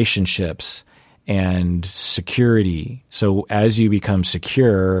and relationships and security. So as you become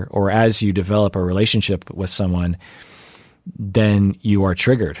secure, or as you develop a relationship with someone, then you are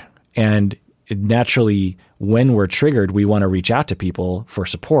triggered. And naturally, when we're triggered, we want to reach out to people for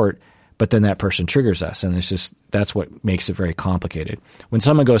support, but then that person triggers us. And that's what makes it very complicated. When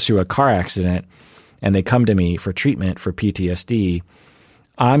someone goes through a car accident and they come to me for treatment for PTSD,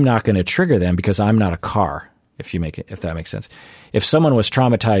 I'm not going to trigger them because I'm not a car, if that makes sense. If someone was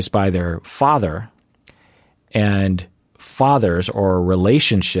traumatized by their father, and fathers or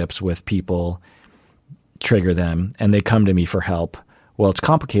relationships with people trigger them and they come to me for help, well, it's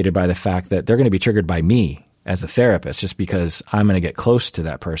complicated by the fact that they're going to be triggered by me as a therapist, just because I'm going to get close to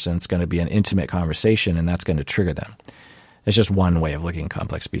that person. It's going to be an intimate conversation, and that's going to trigger them. It's just one way of looking at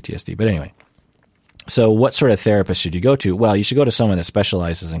complex PTSD. But anyway, so what sort of therapist should you go to? Well, you should go to someone that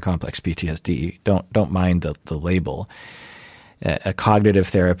specializes in complex PTSD. Don't mind the label. A cognitive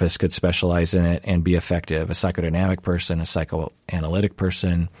therapist could specialize in it and be effective. A psychodynamic person, a psychoanalytic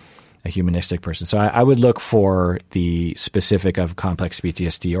person, a humanistic person. So I would look for the specific of complex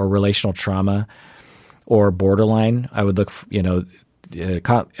PTSD or relational trauma or borderline. I would look,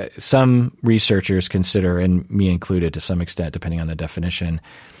 some researchers consider, and me included to some extent, depending on the definition,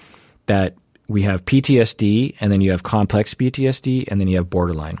 that we have PTSD, and then you have complex PTSD, and then you have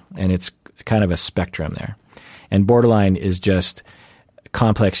borderline. And it's kind of a spectrum there. And borderline is just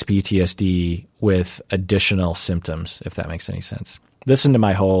complex PTSD with additional symptoms, if that makes any sense. Listen to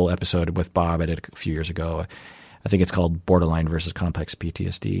my whole episode with Bob I did a few years ago. I think it's called Borderline versus Complex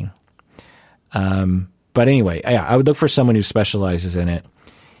PTSD. But anyway, yeah, I would look for someone who specializes in it,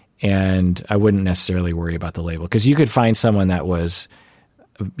 and I wouldn't necessarily worry about the label, because you could find someone that was,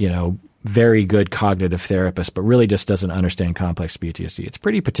 very good cognitive therapist, but really just doesn't understand complex PTSD. It's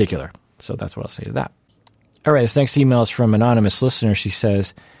pretty particular. So that's what I'll say to that. All right, this next email is from an anonymous listener. She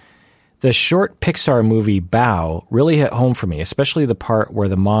says, the short Pixar movie Bao really hit home for me, especially the part where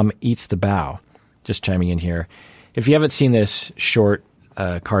the mom eats the bao. Just chiming in here. If you haven't seen this short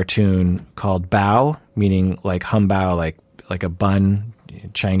cartoon called Bao, meaning like humbao, like a bun,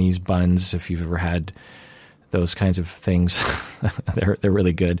 Chinese buns, if you've ever had those kinds of things, they're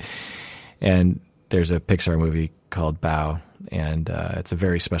really good. And there's a Pixar movie called Bao, and it's a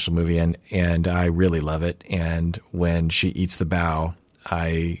very special movie, and I really love it. And when she eats the bao,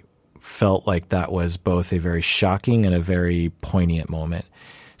 I felt like that was both a very shocking and a very poignant moment.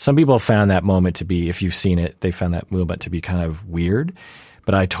 Some people found that moment to be, if you've seen it, they found that moment to be kind of weird,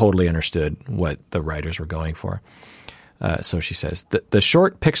 but I totally understood what the writers were going for. So she says, the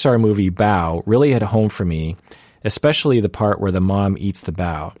short Pixar movie Bao really hit home for me, especially the part where the mom eats the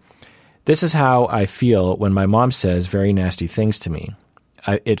bao. This is how I feel when my mom says very nasty things to me.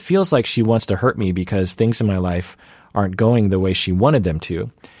 It feels like she wants to hurt me because things in my life aren't going the way she wanted them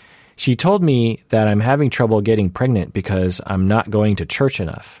to. She told me that I'm having trouble getting pregnant because I'm not going to church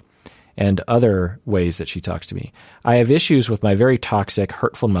enough, and other ways that she talks to me. I have issues with my very toxic,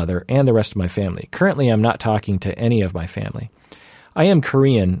 hurtful mother and the rest of my family. Currently, I'm not talking to any of my family. I am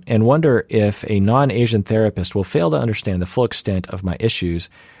Korean and wonder if a non-Asian therapist will fail to understand the full extent of my issues.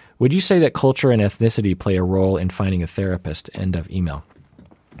 Would you say that culture and ethnicity play a role in finding a therapist? End of email.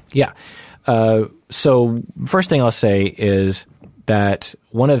 Yeah. So first thing I'll say is that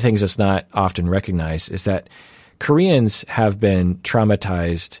one of the things that's not often recognized is that Koreans have been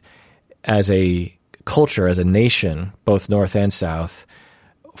traumatized as a culture, as a nation, both North and South,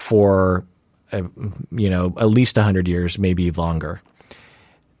 for at least 100 years, maybe longer.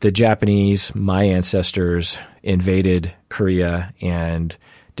 The Japanese, my ancestors, invaded Korea and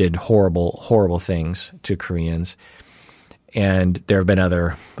did horrible, horrible things to Koreans. And there have been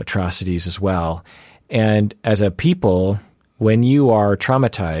other atrocities as well. And as a people, when you are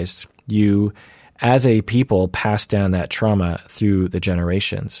traumatized, you, as a people, pass down that trauma through the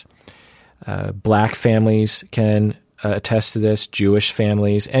generations. Black families can attest to this, Jewish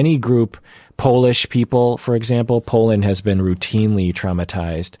families, any group, Polish people, for example. Poland has been routinely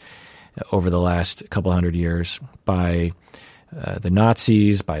traumatized over the last couple hundred years by the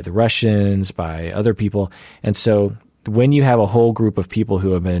Nazis, by the Russians, by other people. And so when you have a whole group of people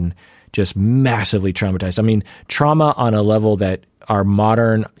who have been just massively traumatized, I mean, trauma on a level that our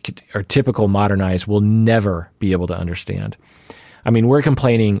modern or typical modern eyes will never be able to understand. I mean, we're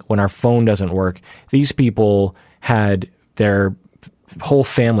complaining when our phone doesn't work. These people had their whole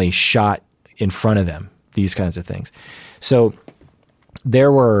family shot in front of them, these kinds of things. So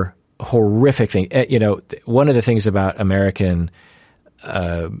there were horrific things. You know, one of the things about American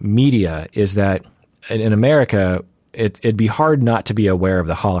media is that in America, it'd be hard not to be aware of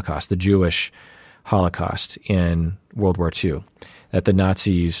the Holocaust, the Jewish Holocaust in World War II, that the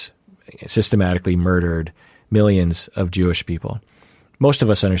Nazis systematically murdered millions of Jewish people. Most of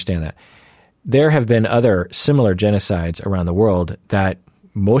us understand that. There have been other similar genocides around the world that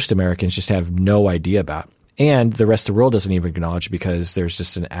most Americans just have no idea about. And the rest of the world doesn't even acknowledge because there's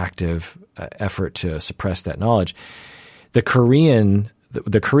just an active effort to suppress that knowledge. The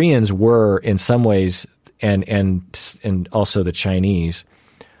Koreans were in some ways, and also the Chinese,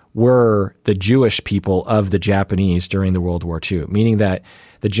 were the Jewish people of the Japanese during the World War II, meaning that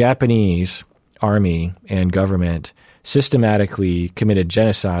the Japanese army and government systematically committed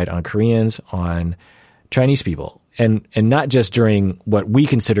genocide on Koreans, on Chinese people. And not just during what we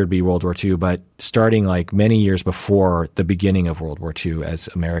consider to be World War II, but starting like many years before the beginning of World War II, as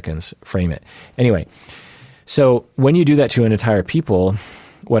Americans frame it. Anyway, so when you do that to an entire people,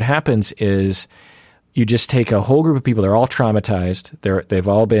 what happens is you just take a whole group of people. They're all traumatized. They've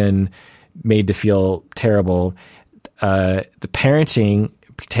all been made to feel terrible. The parenting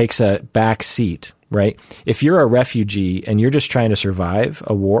takes a back seat, right? If you're a refugee and you're just trying to survive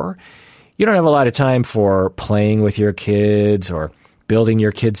a war, you don't have a lot of time for playing with your kids or building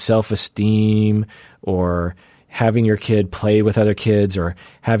your kids' self-esteem or having your kid play with other kids or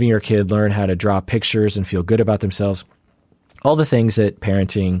having your kid learn how to draw pictures and feel good about themselves. All the things that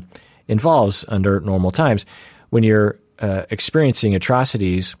parenting involves under normal times. When you're experiencing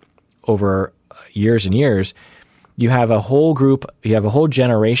atrocities over years and years, you have a whole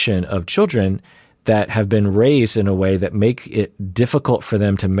generation of children that have been raised in a way that make it difficult for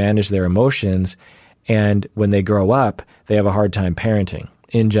them to manage their emotions. And when they grow up, they have a hard time parenting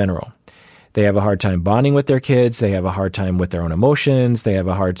in general. They have a hard time bonding with their kids. They have a hard time with their own emotions. They have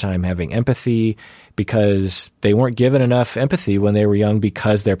a hard time having empathy because they weren't given enough empathy when they were young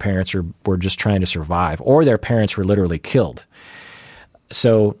because their parents were just trying to survive, or their parents were literally killed.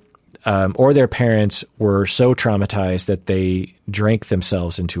 So, or their parents were so traumatized that they drank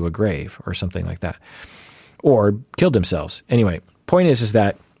themselves into a grave or something like that, or killed themselves. Anyway, point is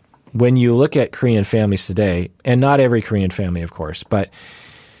that when you look at Korean families today, and not every Korean family, of course, but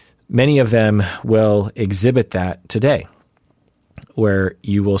many of them will exhibit that today, where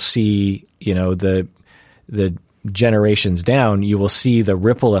you will see, the generations down, you will see the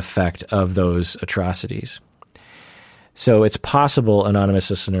ripple effect of those atrocities. So it's possible, anonymous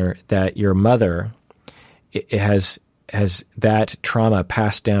listener, that your mother has that trauma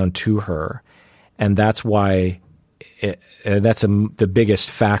passed down to her, and that's why that's the biggest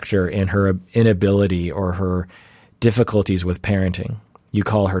factor in her inability or her difficulties with parenting. You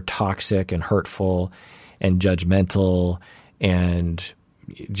call her toxic and hurtful and judgmental and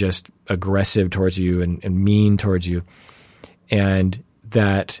just aggressive towards you and mean towards you. And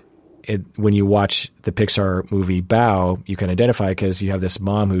that when you watch the Pixar movie Bao, you can identify because you have this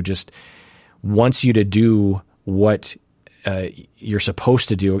mom who just wants you to do what you're supposed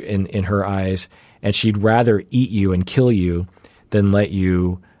to do in her eyes, and she'd rather eat you and kill you than let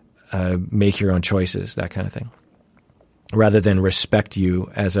you make your own choices, that kind of thing, rather than respect you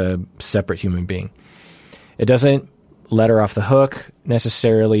as a separate human being. It doesn't let her off the hook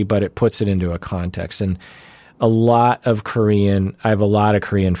necessarily, but it puts it into a context. And I have a lot of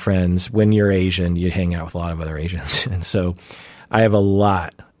Korean friends. When you're Asian, you hang out with a lot of other Asians. And so I have a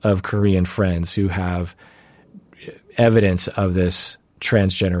lot of Korean friends who have evidence of this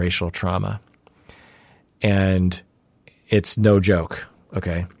transgenerational trauma. And it's no joke,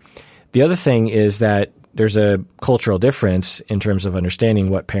 okay? The other thing is that there's a cultural difference in terms of understanding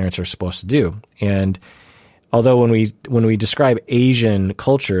what parents are supposed to do. And although when we describe Asian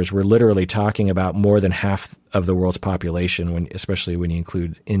cultures, we're literally talking about more than half of the world's population, especially when you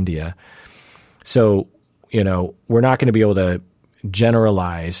include India. So we're not going to be able to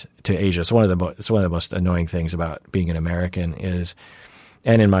generalize to Asia. It's one of the most annoying things about being an American is,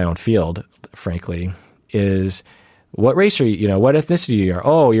 and in my own field, frankly, is what race are you? What ethnicity you are?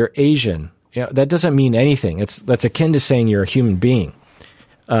 Oh, you're Asian. That doesn't mean anything. That's akin to saying you're a human being.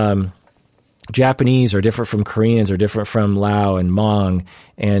 Japanese are different from Koreans, are different from Lao and Hmong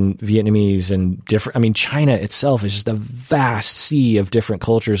and Vietnamese and different. I mean, China itself is just a vast sea of different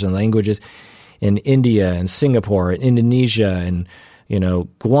cultures and languages. In India and Singapore and Indonesia and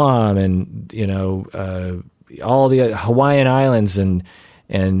Guam and all the Hawaiian Islands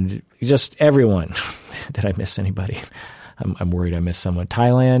and just everyone. Did I miss anybody? I'm worried I missed someone.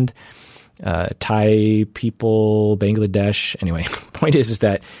 Thailand, Thai people, Bangladesh. Anyway, point is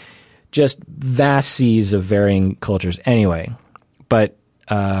that just vast seas of varying cultures. Anyway, but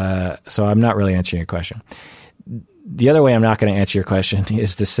so I'm not really answering your question. The other way I'm not going to answer your question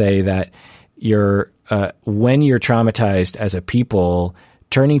is to say that when you're traumatized as a people,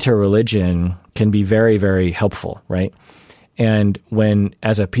 turning to religion can be very, very helpful, right? And when,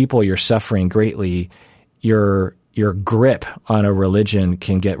 as a people, you're suffering greatly, your grip on a religion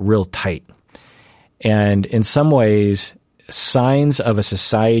can get real tight. And in some ways, signs of a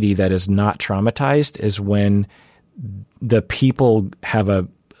society that is not traumatized is when the people have a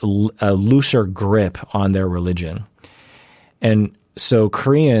looser grip on their religion. And so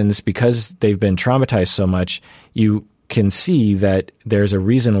Koreans, because they've been traumatized so much, you can see that there's a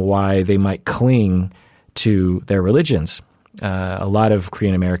reason why they might cling to their religions. A lot of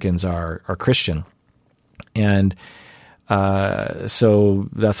Korean Americans are Christian. And so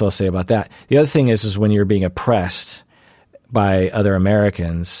that's what I'll say about that. The other thing is when you're being oppressed by other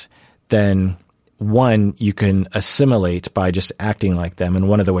Americans, then one, you can assimilate by just acting like them. And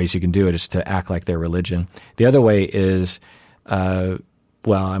one of the ways you can do it is to act like their religion. The other way is well,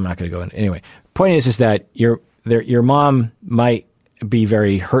 I'm not going to go in. Anyway, point is that your mom might be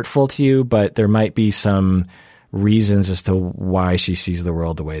very hurtful to you, but there might be some reasons as to why she sees the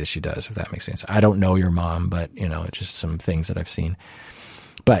world the way that she does, if that makes sense. I don't know your mom, but, just some things that I've seen.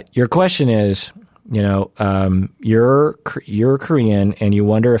 But your question is, you're Korean and you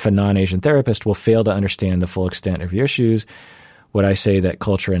wonder if a non-Asian therapist will fail to understand the full extent of your issues. Would I say that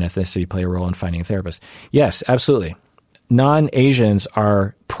culture and ethnicity play a role in finding a therapist? Yes, absolutely. Non-Asians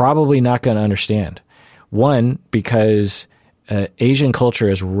are probably not going to understand. One, because Asian culture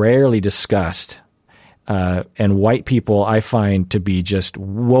is rarely discussed, and white people I find to be just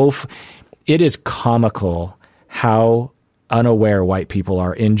woeful. It is comical how unaware white people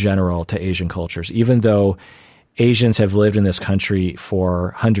are in general to Asian cultures, even though Asians have lived in this country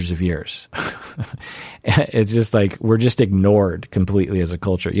for hundreds of years. It's just like we're just ignored completely as a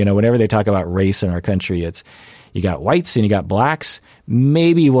culture. Whenever they talk about race in our country, it's you got whites and you got blacks.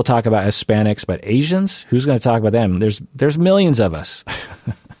 Maybe we'll talk about Hispanics, but Asians, who's going to talk about them? There's millions of us.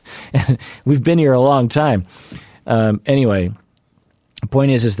 And we've been here a long time. Anyway, the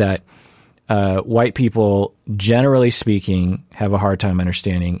point is that white people, generally speaking, have a hard time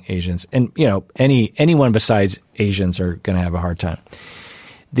understanding Asians, and anyone besides Asians are going to have a hard time.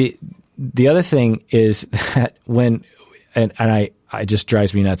 The other thing is that it just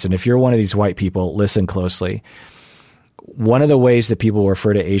drives me nuts. And if you're one of these white people, listen closely. One of the ways that people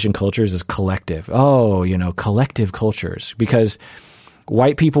refer to Asian cultures is collective. Oh, collective cultures, because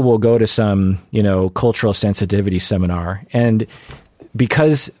white people will go to some, cultural sensitivity seminar, and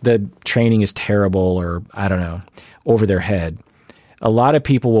because the training is terrible or, I don't know, over their head, a lot of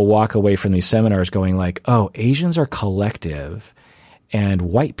people will walk away from these seminars going like, oh, Asians are collective and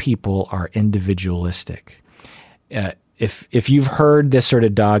white people are individualistic. If you've heard this sort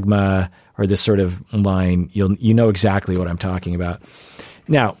of dogma or this sort of line, you know exactly what I'm talking about.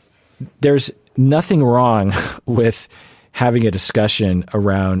 Now, there's nothing wrong with having a discussion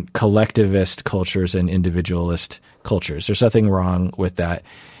around collectivist cultures and individualist cultures. There's nothing wrong with that.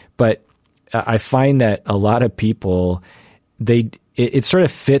 But I find that a lot of people, it sort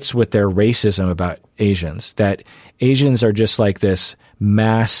of fits with their racism about Asians, that Asians are just like this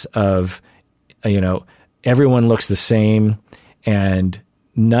mass of, everyone looks the same and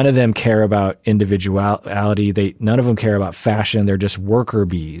none of them care about individuality. None of them care about fashion. They're just worker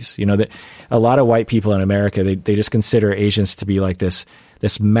bees. A lot of white people in America, they just consider Asians to be like this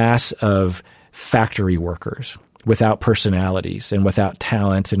mass of factory workers without personalities and without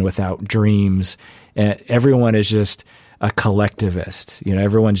talent and without dreams. And everyone is just a collectivist.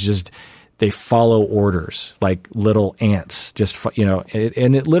 Everyone's just, they follow orders like little ants,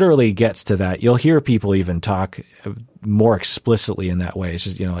 and it literally gets to that. You'll hear people even talk more explicitly in that way. It's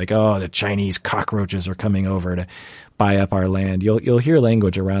just, like, oh, the Chinese cockroaches are coming over to buy up our land. You'll hear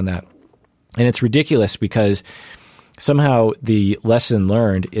language around that. And it's ridiculous because somehow the lesson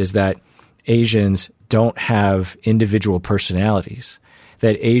learned is that Asians don't have individual personalities,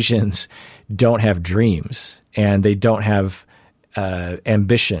 that Asians don't have dreams, and they don't have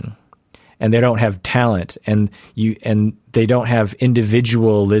ambition, and they don't have talent, and they don't have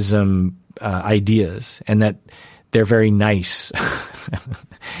individualism ideas, and that they're very nice.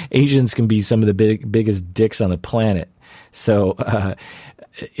 Asians can be some of the biggest dicks on the planet. So,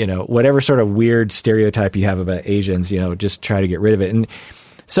 whatever sort of weird stereotype you have about Asians, just try to get rid of it. And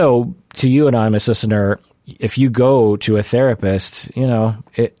so to you, anonymous listener, if you go to a therapist,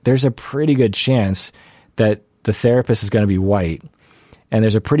 there's a pretty good chance that the therapist is going to be white. And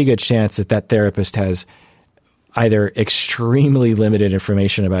there's a pretty good chance that that therapist has either extremely limited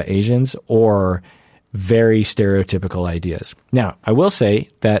information about Asians or very stereotypical ideas. Now, I will say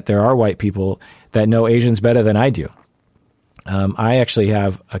that there are white people that know Asians better than I do. I actually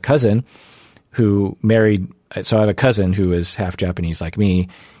have a cousin who married, so I have a cousin who is half Japanese like me.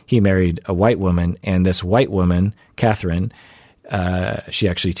 He married a white woman, and this white woman, Catherine, she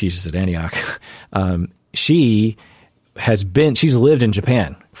actually teaches at Antioch. She's lived in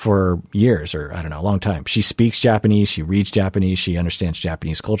Japan for years, or I don't know, a long time. She speaks Japanese, she reads Japanese, she understands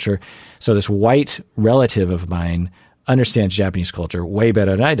Japanese culture. So this white relative of mine understands Japanese culture way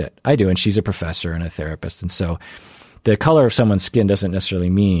better than I do, and she's a professor and a therapist. And so the color of someone's skin doesn't necessarily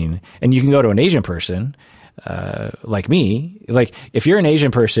mean, and you can go to an Asian person like me. Like if you're an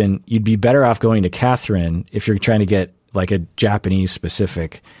Asian person, you'd be better off going to Catherine if you're trying to get like a Japanese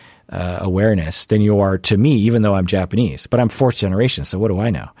specific awareness than you are to me, even though I'm Japanese. But I'm fourth generation, so what do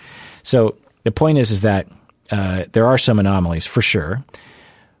I know? So the point is that there are some anomalies for sure.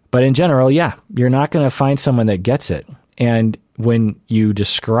 But in general, yeah, you're not going to find someone that gets it. And when you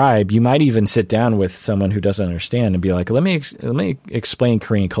describe, you might even sit down with someone who doesn't understand and be like, let me explain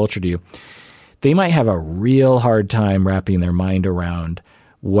Korean culture to you. They might have a real hard time wrapping their mind around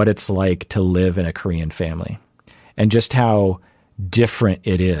what it's like to live in a Korean family and just how different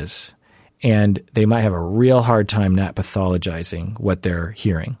it is. And they might have a real hard time not pathologizing what they're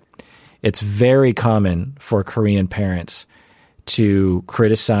hearing. It's very common for Korean parents to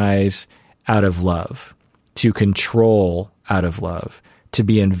criticize out of love, to control out of love, to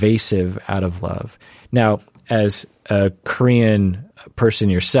be invasive out of love. Now, as a Korean person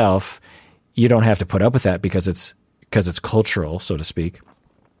yourself, you don't have to put up with that because it's cultural, so to speak.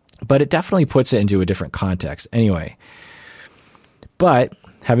 But it definitely puts it into a different context. Anyway, but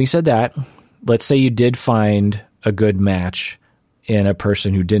having said that, let's say you did find a good match in a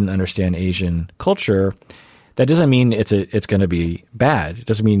person who didn't understand Asian culture. That doesn't mean it's going to be bad. It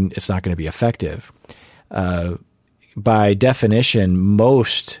doesn't mean it's not going to be effective. By definition,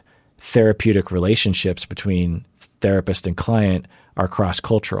 most therapeutic relationships between therapist and client are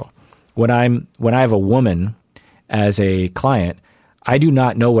cross-cultural. When I have a woman as a client, I do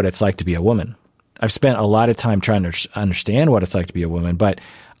not know what it's like to be a woman. I've spent a lot of time trying to understand what it's like to be a woman, but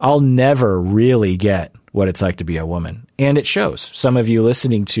I'll never really get what it's like to be a woman. And it shows. Some of you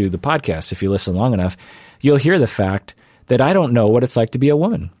listening to the podcast, if you listen long enough, you'll hear the fact that I don't know what it's like to be a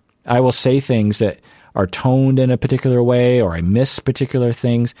woman. I will say things that are toned in a particular way, or I miss particular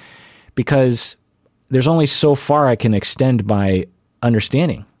things, because there's only so far I can extend my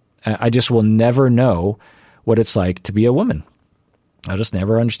understanding. I just will never know what it's like to be a woman. I'll just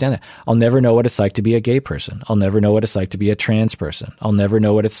never understand that. I'll never know what it's like to be a gay person. I'll never know what it's like to be a trans person. I'll never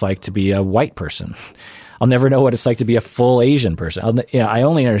know what it's like to be a white person. I'll never know what it's like to be a full Asian person. I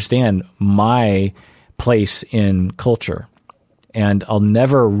only understand my place in culture, and I'll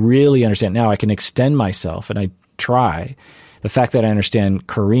never really understand. Now I can extend myself, and I try. The fact that I understand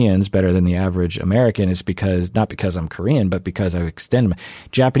Koreans better than the average American is not because I'm Korean, but because I extend them.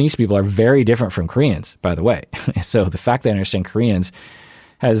 Japanese people are very different from Koreans, by the way. So the fact that I understand Koreans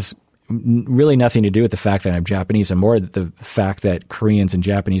has really nothing to do with the fact that I'm Japanese, and more the fact that Koreans and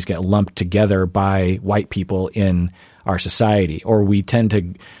Japanese get lumped together by white people in our society, or we tend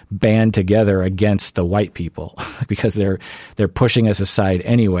to band together against the white people because they're pushing us aside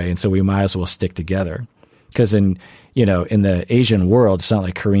anyway, and so we might as well stick together. Because in the Asian world, it's not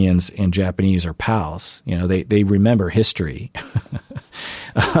like Koreans and Japanese are pals. They remember history.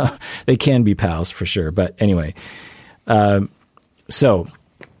 They can be pals for sure. But anyway, so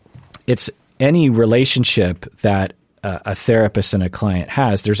it's any relationship that a therapist and a client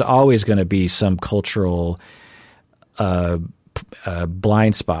has, there's always going to be some cultural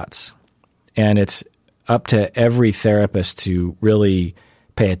blind spots. And it's up to every therapist to really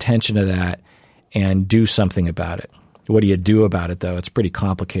pay attention to that and do something about it. What do you do about it, though? It's pretty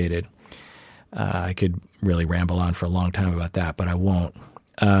complicated. I could really ramble on for a long time about that, but I won't.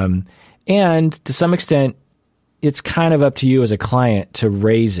 And And to some extent, it's kind of up to you as a client to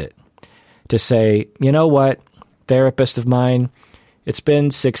raise it, to say, you know what, therapist of mine, it's been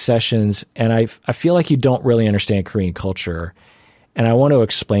 6 sessions, and I feel like you don't really understand Korean culture, and I want to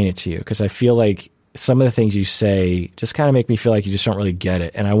explain it to you because I feel like some of the things you say just kind of make me feel like you just don't really get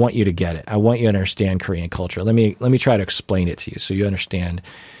it, and I want you to get it. I want you to understand Korean culture. Let me try to explain it to you so you understand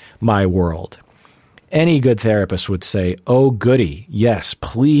my world. Any good therapist would say, oh, goody, yes,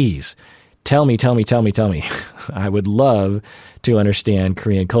 please, tell me. I would love to understand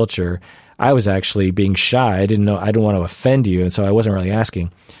Korean culture. I was actually being shy. I didn't want to offend you, and so I wasn't really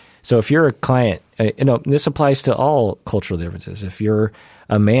asking. So if you're a client, this applies to all cultural differences. If you're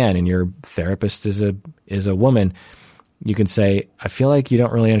a man and your therapist is a woman, you can say, I feel like you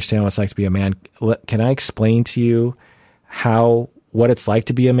don't really understand what it's like to be a man. Can I explain to you what it's like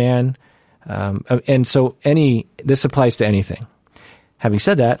to be a man? And so this applies to anything. Having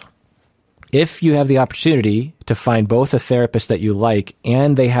said that, if you have the opportunity to find both a therapist that you like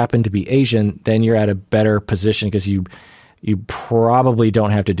and they happen to be Asian, then you're at a better position because you probably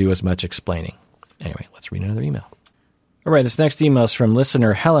don't have to do as much explaining. Anyway, let's read another email. All right, this next email is from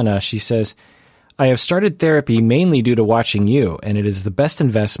listener Helena. She says, I have started therapy mainly due to watching you, and it is the best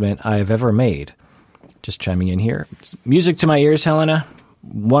investment I have ever made. Just chiming in here. Music to my ears, Helena.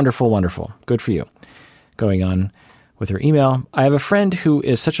 Wonderful, wonderful. Good for you. Going on with her email. I have a friend who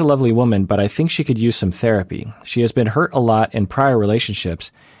is such a lovely woman, but I think she could use some therapy. She has been hurt a lot in prior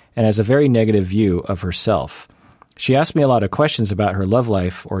relationships and has a very negative view of herself. She asks me a lot of questions about her love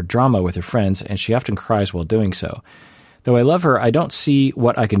life or drama with her friends, and she often cries while doing so. Though I love her, I don't see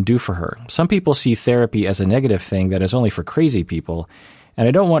what I can do for her. Some people see therapy as a negative thing that is only for crazy people, and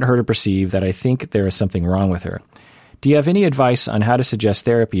I don't want her to perceive that I think there is something wrong with her. Do you have any advice on how to suggest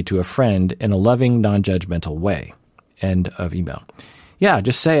therapy to a friend in a loving, non-judgmental way? End of email. Yeah,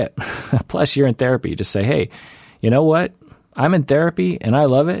 just say it. Plus, you're in therapy. Just say, hey, you know what? I'm in therapy, and I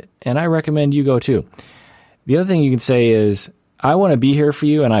love it, and I recommend you go too. The other thing you can say is, I want to be here for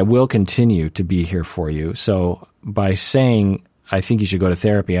you, and I will continue to be here for you. So by saying, I think you should go to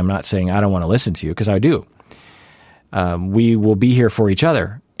therapy, I'm not saying I don't want to listen to you, because I do. We will be here for each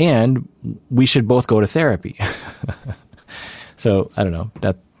other, and we should both go to therapy. So, I don't know.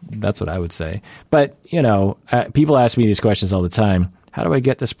 That's what I would say. But, people ask me these questions all the time. How do I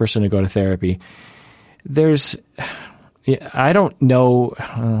get this person to go to therapy? I don't know.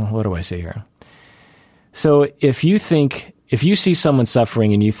 What do I say here? So if you see someone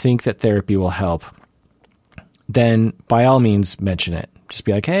suffering and you think that therapy will help, then by all means mention it. Just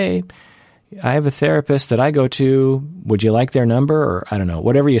be like, hey, I have a therapist that I go to. Would you like their number? Or I don't know,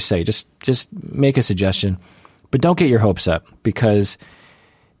 whatever you say, just make a suggestion. But don't get your hopes up, because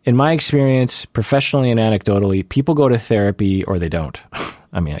in my experience, professionally and anecdotally, people go to therapy or they don't.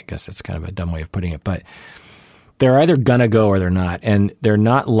 I mean, I guess that's kind of a dumb way of putting it, but they're either gonna go or they're not, and they're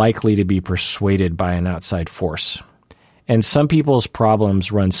not likely to be persuaded by an outside force. And some people's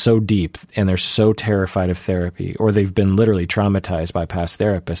problems run so deep and they're so terrified of therapy, or they've been literally traumatized by past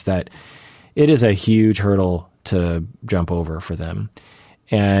therapists, that it is a huge hurdle to jump over for them.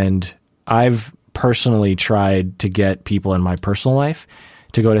 And I've personally tried to get people in my personal life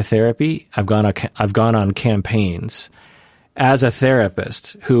to go to therapy. I've gone on campaigns as a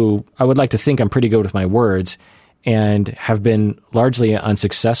therapist who I would like to think I'm pretty good with my words, and have been largely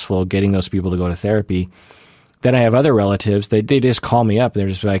unsuccessful getting those people to go to therapy. Then I have other relatives, they just call me up. They're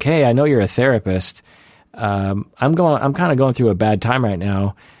just like, hey, I know you're a therapist. I'm kind of going through a bad time right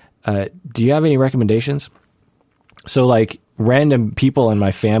now. Do you have any recommendations? So like random people in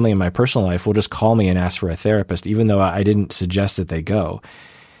my family and my personal life will just call me and ask for a therapist, even though I didn't suggest that they go.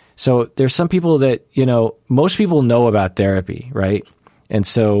 So there's some people that, most people know about therapy, right? And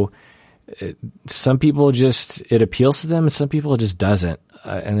so some people it appeals to them, and some people it just doesn't.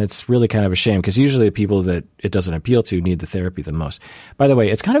 And it's really kind of a shame, because usually the people that it doesn't appeal to need the therapy the most. By the way,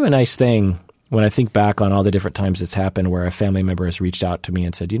 it's kind of a nice thing when I think back on all the different times it's happened where a family member has reached out to me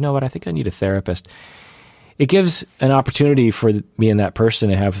and said, you know what, I think I need a therapist. It gives an opportunity for me and that person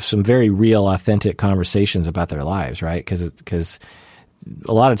to have some very real, authentic conversations about their lives, right? Because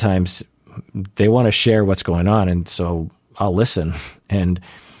a lot of times they want to share what's going on, and so I'll listen. And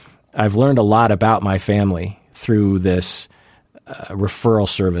I've learned a lot about my family through this referral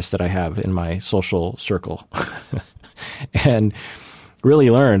service that I have in my social circle. And really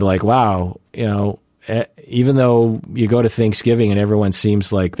learned, like, wow, even though you go to Thanksgiving and everyone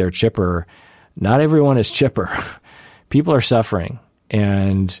seems like they're chipper, not everyone is chipper. People are suffering,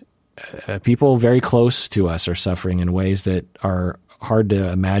 and people very close to us are suffering in ways that are hard to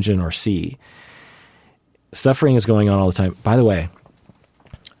imagine or see. Suffering is going on all the time. By the way,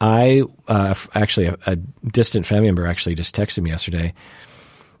 Actually, a distant family member actually just texted me yesterday.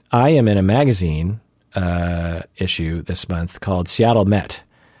 I am in a magazine issue this month called Seattle Met.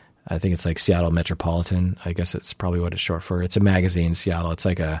 I think it's like Seattle Metropolitan. I guess it's probably what it's short for. It's a magazine, Seattle. It's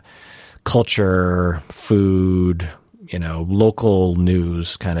like a culture, food, local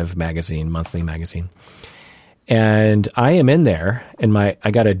news kind of magazine, monthly magazine. And I am in there, and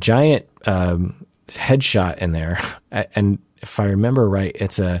I got a giant headshot in there. And if I remember right,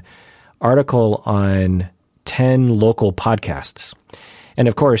 it's a article on 10 local podcasts. And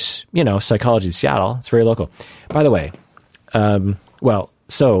of course, Psychology in Seattle, it's very local. By the way,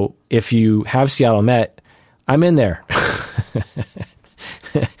 so if you have Seattle Met, I'm in there.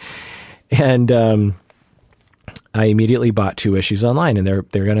 And I immediately bought 2 issues online, and they're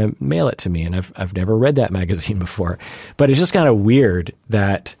going to mail it to me. And I've never read that magazine before, but it's just kind of weird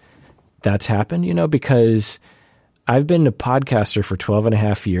that that's happened, because I've been a podcaster for 12 and a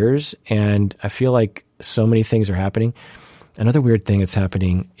half years, and I feel like so many things are happening. Another weird thing that's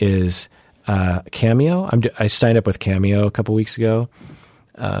happening is Cameo. I signed up with Cameo a couple weeks ago.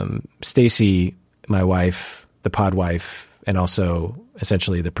 Stacy, my wife, the pod wife, and also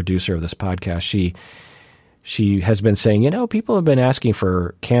essentially the producer of this podcast, she has been saying, people have been asking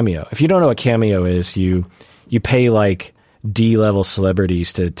for Cameo. If you don't know what Cameo is, you pay like D-level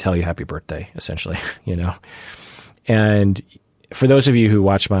celebrities to tell you happy birthday, essentially, And for those of you who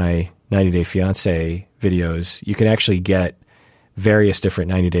watch my 90 Day Fiancé videos, you can actually get various different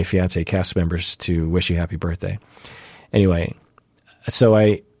 90 Day Fiancé cast members to wish you happy birthday. Anyway, so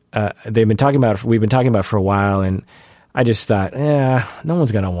we've been talking about it for a while, and I just thought, no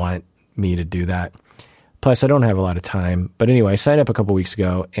one's going to want me to do that. Plus, I don't have a lot of time. But anyway, I signed up a couple weeks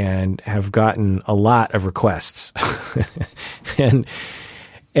ago and have gotten a lot of requests. and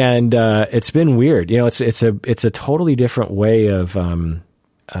it's been weird. It's a totally different way of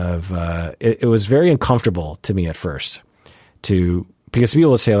it was very uncomfortable to me at first because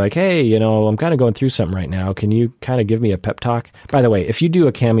people would say like, hey, I'm kind of going through something right now. Can you kind of give me a pep talk? By the way, if you do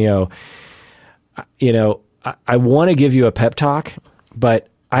a Cameo, I want to give you a pep talk, but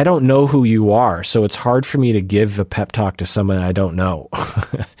I don't know who you are. So it's hard for me to give a pep talk to someone I don't know.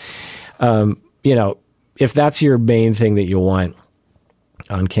 If that's your main thing that you want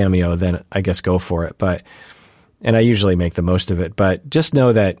on Cameo, then I guess go for it. And I usually make the most of it, but just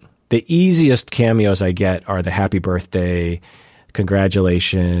know that the easiest cameos I get are the happy birthday,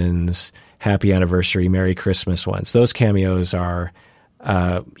 congratulations, happy anniversary, Merry Christmas ones. Those cameos are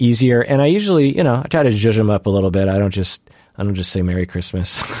easier. And I usually, I try to zhuzh them up a little bit. I don't just say Merry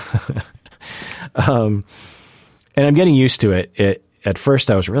Christmas. And I'm getting used to it. At first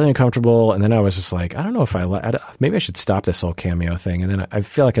I was really uncomfortable, and then I was just like, I don't know if maybe I should stop this whole Cameo thing. And then I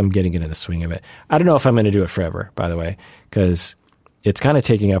feel like I'm getting into the swing of it. I don't know if I'm going to do it forever, by the way, because it's kind of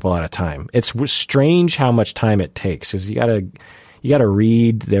taking up a lot of time. It's strange how much time it takes, because you gotta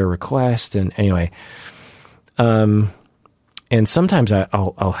read their request, and anyway, and sometimes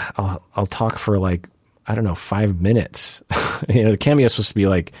I'll talk for like, I don't know, 5 minutes. The Cameo is supposed to be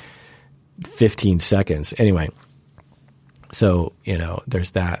like 15 seconds. Anyway, so,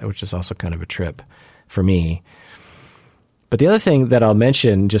 there's that, which is also kind of a trip for me. But the other thing that I'll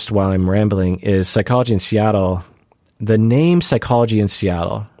mention just while I'm rambling is Psychology in Seattle. The name Psychology in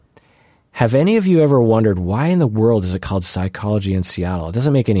Seattle. Have any of you ever wondered why in the world is it called Psychology in Seattle? It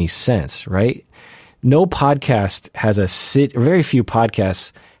doesn't make any sense, right? No podcast has a city, very few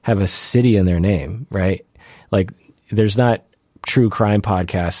podcasts have a city in their name, right? Like there's not true crime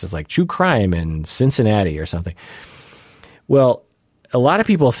podcasts. It's like True Crime in Cincinnati or something. Well, a lot of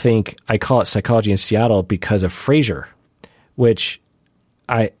people think I call it Psychology in Seattle because of Frasier, which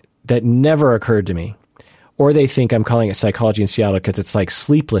that never occurred to me. Or they think I'm calling it Psychology in Seattle because it's like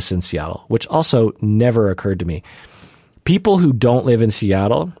Sleepless in Seattle, which also never occurred to me. People who don't live in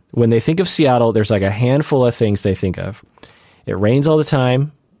Seattle, when they think of Seattle, there's like a handful of things they think of. It rains all the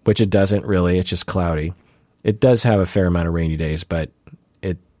time, which it doesn't really. It's just cloudy. It does have a fair amount of rainy days, but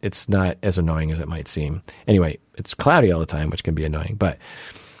it's not as annoying as it might seem. Anyway, it's cloudy all the time, which can be annoying. But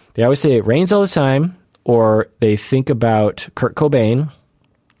they always say it rains all the time, or they think about Kurt Cobain,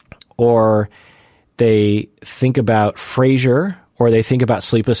 or they think about Frasier, or they think about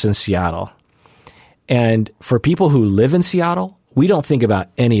Sleepless in Seattle. And for people who live in Seattle, we don't think about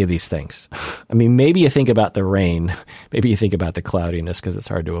any of these things. I mean, maybe you think about the rain, maybe you think about the cloudiness because it's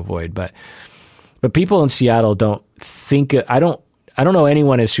hard to avoid, but people in Seattle don't think. I don't know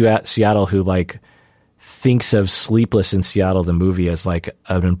anyone in Seattle who like thinks of Sleepless in Seattle, the movie, as like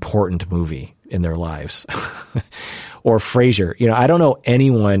an important movie in their lives. Or Frasier. I don't know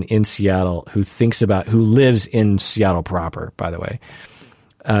anyone in Seattle who lives in Seattle proper, by the way,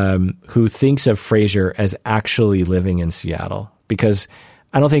 who thinks of Frasier as actually living in Seattle, because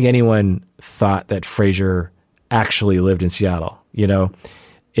I don't think anyone thought that Frasier actually lived in Seattle. You know,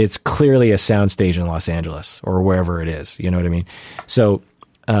 it's clearly a soundstage in Los Angeles or wherever it is. You know what I mean? So,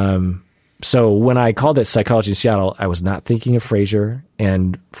 so when I called it Psychology in Seattle, I was not thinking of Frasier,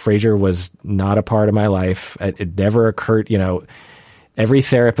 and Frasier was not a part of my life. It never occurred. You know, every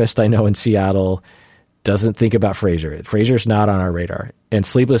therapist I know in Seattle doesn't think about Frasier. Frasier's not on our radar. And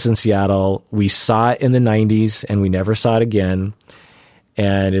Sleepless in Seattle, we saw it in the 90s and we never saw it again.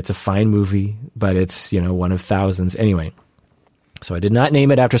 And it's a fine movie, but it's, you know, one of thousands. Anyway, so I did not name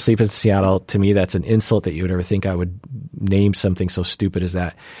it after Sleepless in Seattle. To me, that's an insult that you would ever think I would name something so stupid as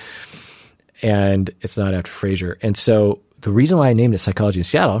that. And it's not after Frasier. And so the reason why I named it Psychology in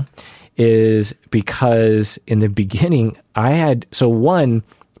Seattle is because in the beginning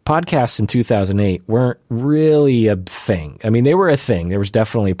podcasts in 2008 weren't really a thing. I mean, they were a thing. There was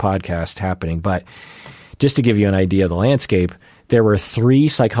definitely podcasts happening, but just to give you an idea of the landscape, there were 3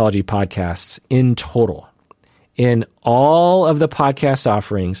 psychology podcasts in total. In all of the podcast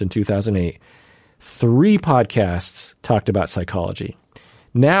offerings in 2008, 3 podcasts talked about psychology.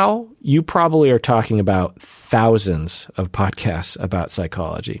 Now, you probably are talking about thousands of podcasts about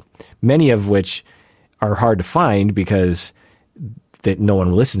psychology, many of which are hard to find because that no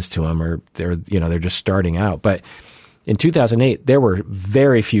one listens to them, or they're just starting out. But in 2008, there were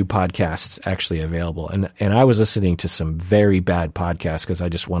very few podcasts actually available. And I was listening to some very bad podcasts because I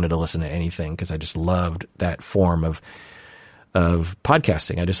just wanted to listen to anything because I just loved that form of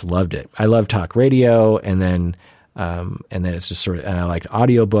podcasting. I just loved it. I loved talk radio, and then it's just sort of, and I liked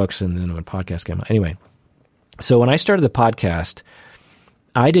audiobooks, and then when podcasts came out. Anyway, so when I started the podcast,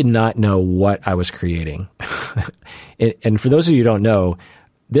 I did not know what I was creating. And for those of you who don't know,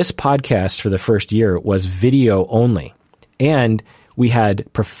 this podcast for the first year was video only. And we had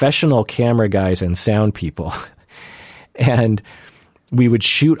professional camera guys and sound people. And we would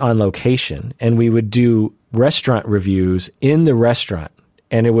shoot on location, and we would do restaurant reviews in the restaurant,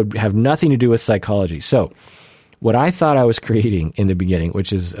 and it would have nothing to do with psychology. So what I thought I was creating in the beginning,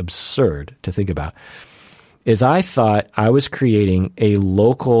 which is absurd to think about, is I thought I was creating a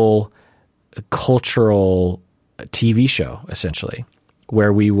local cultural TV show, essentially,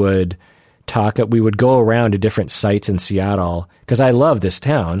 where we would go around to different sites in Seattle, because I love this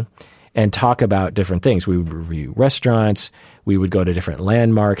town, and talk about different things. We would review restaurants. We would go to different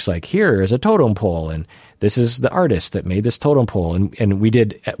landmarks, like here is a totem pole, and this is the artist that made this totem pole. And we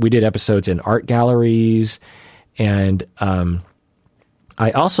did episodes in art galleries. And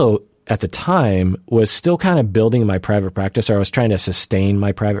I also, at the time, was still kind of building my private practice, or I was trying to sustain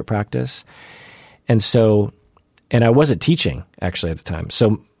my private practice. And I wasn't teaching, actually, at the time.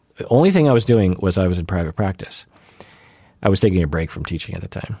 So the only thing I was doing was I was in private practice. I was taking a break from teaching at the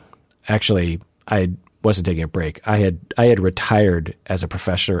time. Actually, I wasn't taking a break. I had retired as a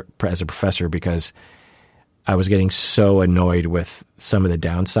professor because I was getting so annoyed with some of the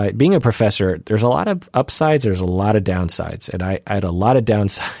downside. Being a professor, there's a lot of upsides, there's a lot of downsides. And I had a lot of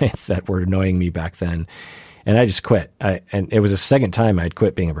downsides that were annoying me back then. And I just quit. And it was the second time I'd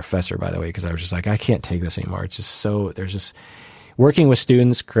quit being a professor, by the way, because I was just like, I can't take this anymore. It's just there's just working with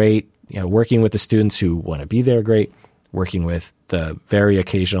students, great. You know, working with the students who want to be there, great. Working with the very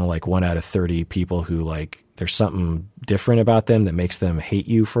occasional, like 1 out of 30 people who, like, there's something different about them that makes them hate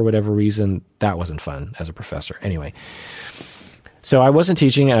you for whatever reason. That wasn't fun as a professor. Anyway, so I wasn't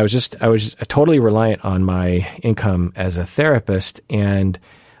teaching, and I was totally reliant on my income as a therapist. And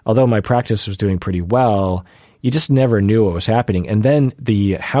although my practice was doing pretty well, you just never knew what was happening. And then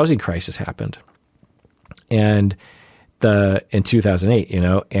the housing crisis happened, and in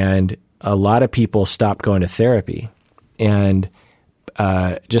 2008, and a lot of people stopped going to therapy. And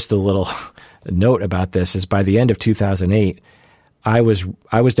just a little note about this is, by the end of 2008, I was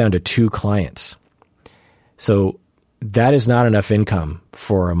down to 2 clients. So that is not enough income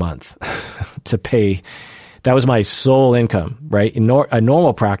for a month to pay. That was my sole income, right? A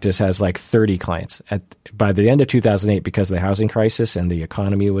normal practice has like 30 clients. By the end of 2008, because of the housing crisis and the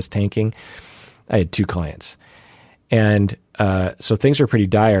economy was tanking, I had 2 clients. And so things were pretty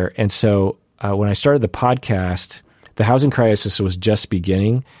dire. And so when I started the podcast, the housing crisis was just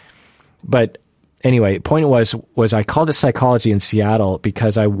beginning. But anyway, the point was I called it Psychology in Seattle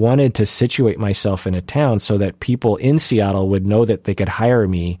because I wanted to situate myself in a town so that people in Seattle would know that they could hire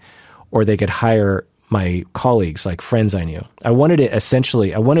me, or they could hire my colleagues, like friends I knew. I wanted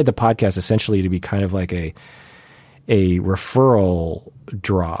the podcast essentially to be kind of like a referral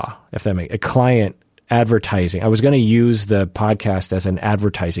draw, if that makes a client advertising. I was going to use the podcast as an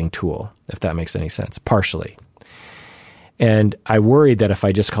advertising tool, if that makes any sense, partially. And I worried that if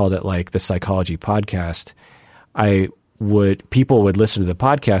I just called it like the Psychology Podcast, people would listen to the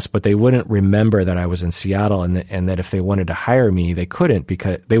podcast, but they wouldn't remember that I was in Seattle, and that if they wanted to hire me, they couldn't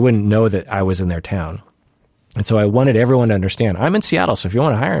because they wouldn't know that I was in their town. And so I wanted everyone to understand, I'm in Seattle, so if you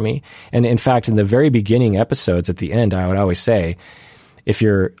want to hire me, and in fact, in the very beginning episodes at the end, I would always say, if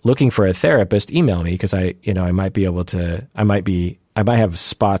you're looking for a therapist, email me, because I might have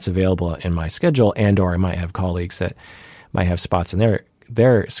spots available in my schedule, and or I might have colleagues that might have spots in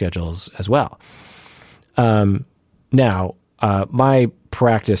their schedules as well. Now, my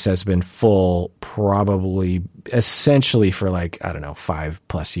practice has been full probably essentially for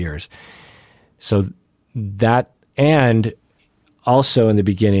 5+ years. So that, and also in the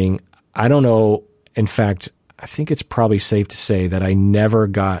beginning, I don't know, in fact, I think it's probably safe to say that I never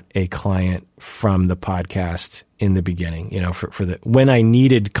got a client from the podcast in the beginning. When I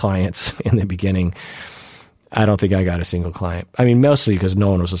needed clients in the beginning, I don't think I got a single client. I mean, mostly because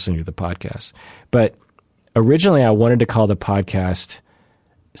no one was listening to the podcast. But originally, I wanted to call the podcast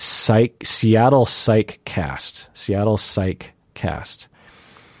Seattle Psychcast. Seattle Psychcast.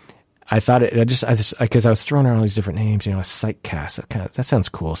 I thought because I was throwing around all these different names, Psychcast. That sounds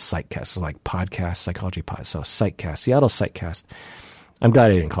cool. Psychcast is like podcast, psychology pod. So Psychcast, Seattle Psychcast. I'm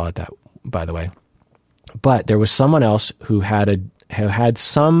glad I didn't call it that, by the way. But there was someone else who had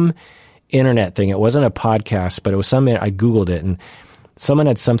some internet thing. It wasn't a podcast, but it was something. I Googled it, and someone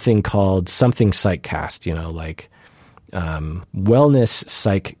had something called something Psychcast. Wellness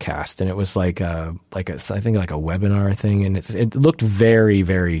Psychcast, and it was like a webinar thing, and it looked very,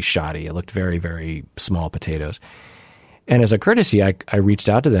 very shoddy. It looked very, very small potatoes. And as a courtesy, I reached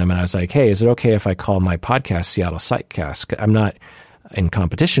out to them and I was like, "Hey, is it okay if I call my podcast Seattle Psychcast? I'm not in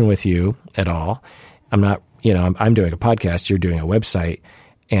competition with you at all. I'm not, I'm doing a podcast. You're doing a website,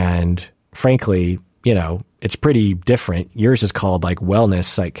 and frankly, it's pretty different. Yours is called like Wellness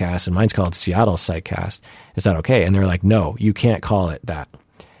Psychcast and mine's called Seattle Psychcast. Is that okay?" And they're like, "No, you can't call it that."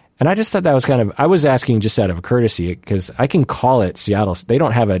 And I just thought that was I was asking just out of courtesy, because I can call it Seattle. They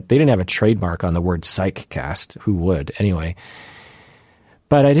didn't have a trademark on the word Psychcast. Who would anyway?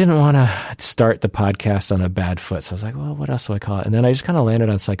 But I didn't want to start the podcast on a bad foot. So I was like, well, what else do I call it? And then I just kind of landed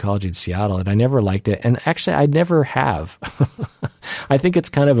on Psychology in Seattle, and I never liked it. And actually, I never have. I think it's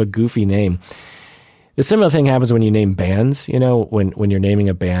kind of a goofy name. The similar thing happens when you name bands. When you're naming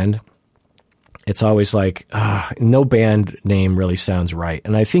a band, it's always like, no band name really sounds right.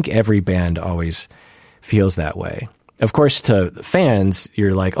 And I think every band always feels that way. Of course, to fans,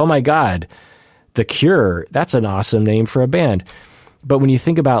 you're like, oh my God, The Cure, that's an awesome name for a band. But when you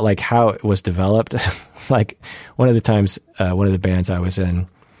think about like how it was developed, like one of the times, one of the bands I was in,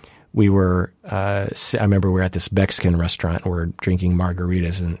 I remember we were at this Mexican restaurant and we're drinking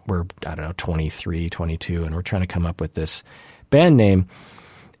margaritas, and we're, 23, 22, and we're trying to come up with this band name.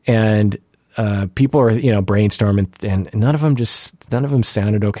 And people are, brainstorming, and none of them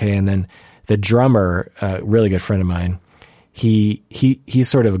sounded okay. And then the drummer, a really good friend of mine, he's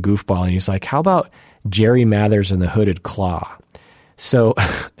sort of a goofball, and he's like, "How about Jerry Mathers and the Hooded Claw?" So,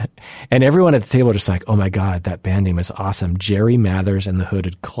 and everyone at the table just like, "Oh my God, that band name is awesome. Jerry Mathers and the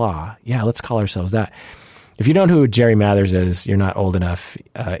Hooded Claw. Yeah, let's call ourselves that." If you don't know who Jerry Mathers is, you're not old enough.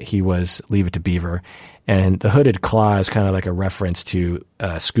 He was Leave It to Beaver. And the Hooded Claw is kind of like a reference to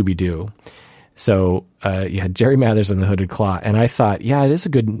Scooby-Doo. So you had Jerry Mathers and the Hooded Claw. And I thought, yeah, it is a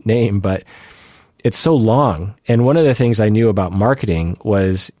good name, but it's so long. And one of the things I knew about marketing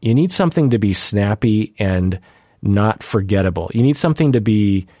was you need something to be snappy and not forgettable. You need something to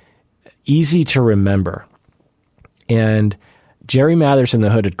be easy to remember. And Jerry Mathers and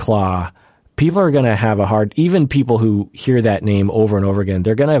the Hooded Claw, people are going to have even people who hear that name over and over again,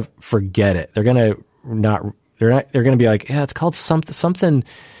 they're going to forget it. They're going to be like, yeah, it's called something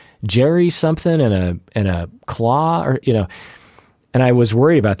Jerry something and a claw, or, and I was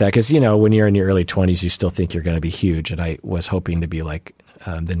worried about that because, when you're in your early 20s, you still think you're going to be huge. And I was hoping to be like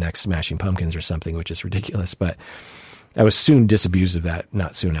the next Smashing Pumpkins or something, which is ridiculous. But I was soon disabused of that,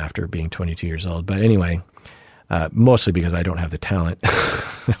 not soon after being 22 years old. But anyway, mostly because I don't have the talent.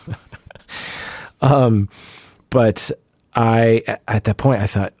 But at that point, I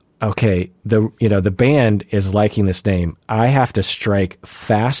thought, okay, the band is liking this name. I have to strike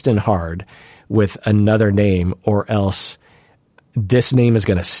fast and hard with another name, or else this name is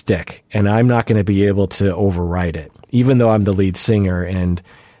going to stick, and I'm not going to be able to override it. Even though I'm the lead singer and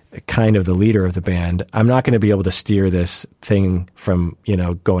kind of the leader of the band, I'm not going to be able to steer this thing from,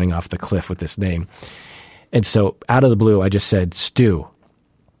 going off the cliff with this name. And so out of the blue, I just said, Stu.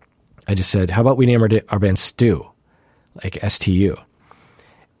 I just said, how about we name our band Stu, like STU?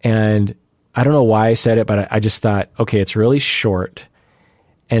 And I don't know why I said it, but I just thought, okay, it's really short.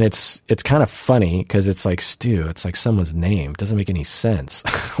 And it's kind of funny because it's like Stu. It's like someone's name. It doesn't make any sense.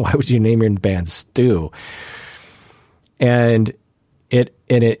 Why would you name your band Stu? And it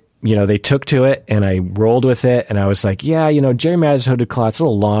they took to it, and I rolled with it, and I was like, yeah, Jerry Maz's Hooded Claw, it's a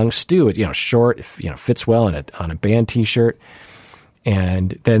little long. Stu, short, fits well on a band T-shirt.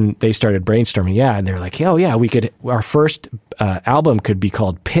 And then they started brainstorming, and they're like, oh yeah, our first album could be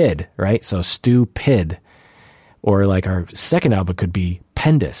called PID, right? So Stu PID. Or like our second album could be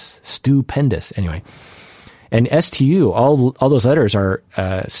Pendus, Stu Pendus. Anyway, and STU, all those letters are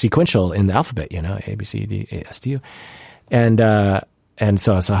sequential in the alphabet, A, B, C, D, A, S, T, U. And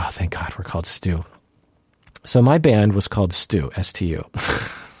so I was, oh, thank God we're called Stu. So my band was called Stu, STU,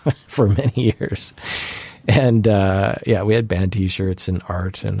 for many years. And we had band T-shirts and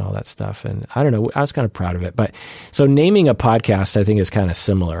art and all that stuff. And I don't know, I was kind of proud of it. But so naming a podcast, I think, is kind of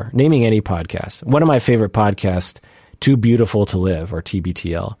similar. Naming any podcast. One of my favorite podcasts, Too Beautiful to Live, or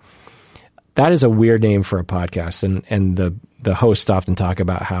TBTL. That is a weird name for a podcast. And the hosts often talk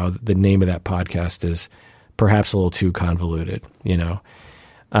about how the name of that podcast is perhaps a little too convoluted,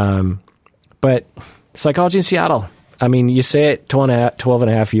 But Psychology in Seattle. I mean, you say it 12 and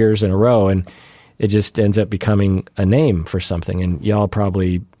a half years in a row, and it just ends up becoming a name for something, and y'all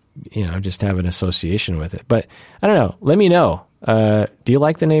probably, just have an association with it. But I don't know. Let me know. Do you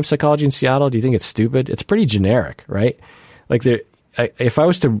like the name Psychology in Seattle? Do you think it's stupid? It's pretty generic, right? Like, if I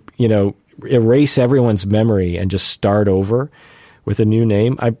was to, erase everyone's memory and just start over with a new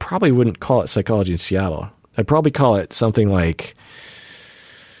name, I probably wouldn't call it Psychology in Seattle. I'd probably call it something like,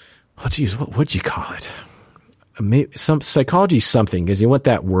 what would you call it? Maybe some psychology something, because you want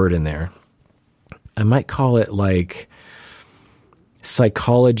that word in there. I might call it like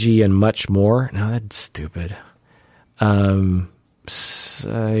Psychology and Much More. No, that's stupid.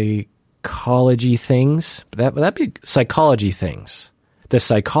 Psychology Things. That'd be Psychology Things. The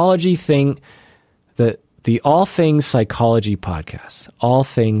Psychology Thing, the All Things Psychology podcast. All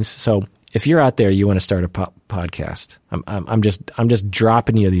things. So if you're out there, you want to start a podcast. I'm just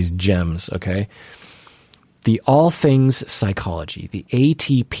dropping you these gems, okay? The All Things Psychology, the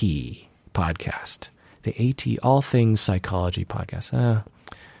ATP podcast, the All Things Psychology podcast. I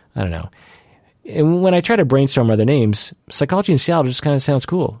don't know. And when I try to brainstorm other names, Psychology in Seattle just kind of sounds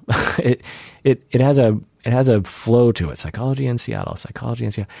cool. It has a flow to it. Psychology in Seattle.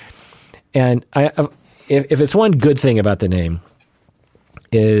 And if it's one good thing about the name,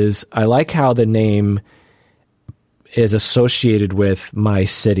 is I like how the name is associated with my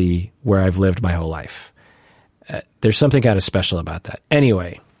city where I've lived my whole life. There's something kind of special about that.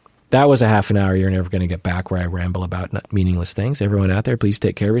 Anyway, that was a half an hour you're never going to get back, where I ramble about meaningless things. Everyone out there, please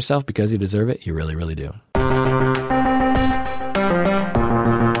take care of yourself, because you deserve it. You really, really do.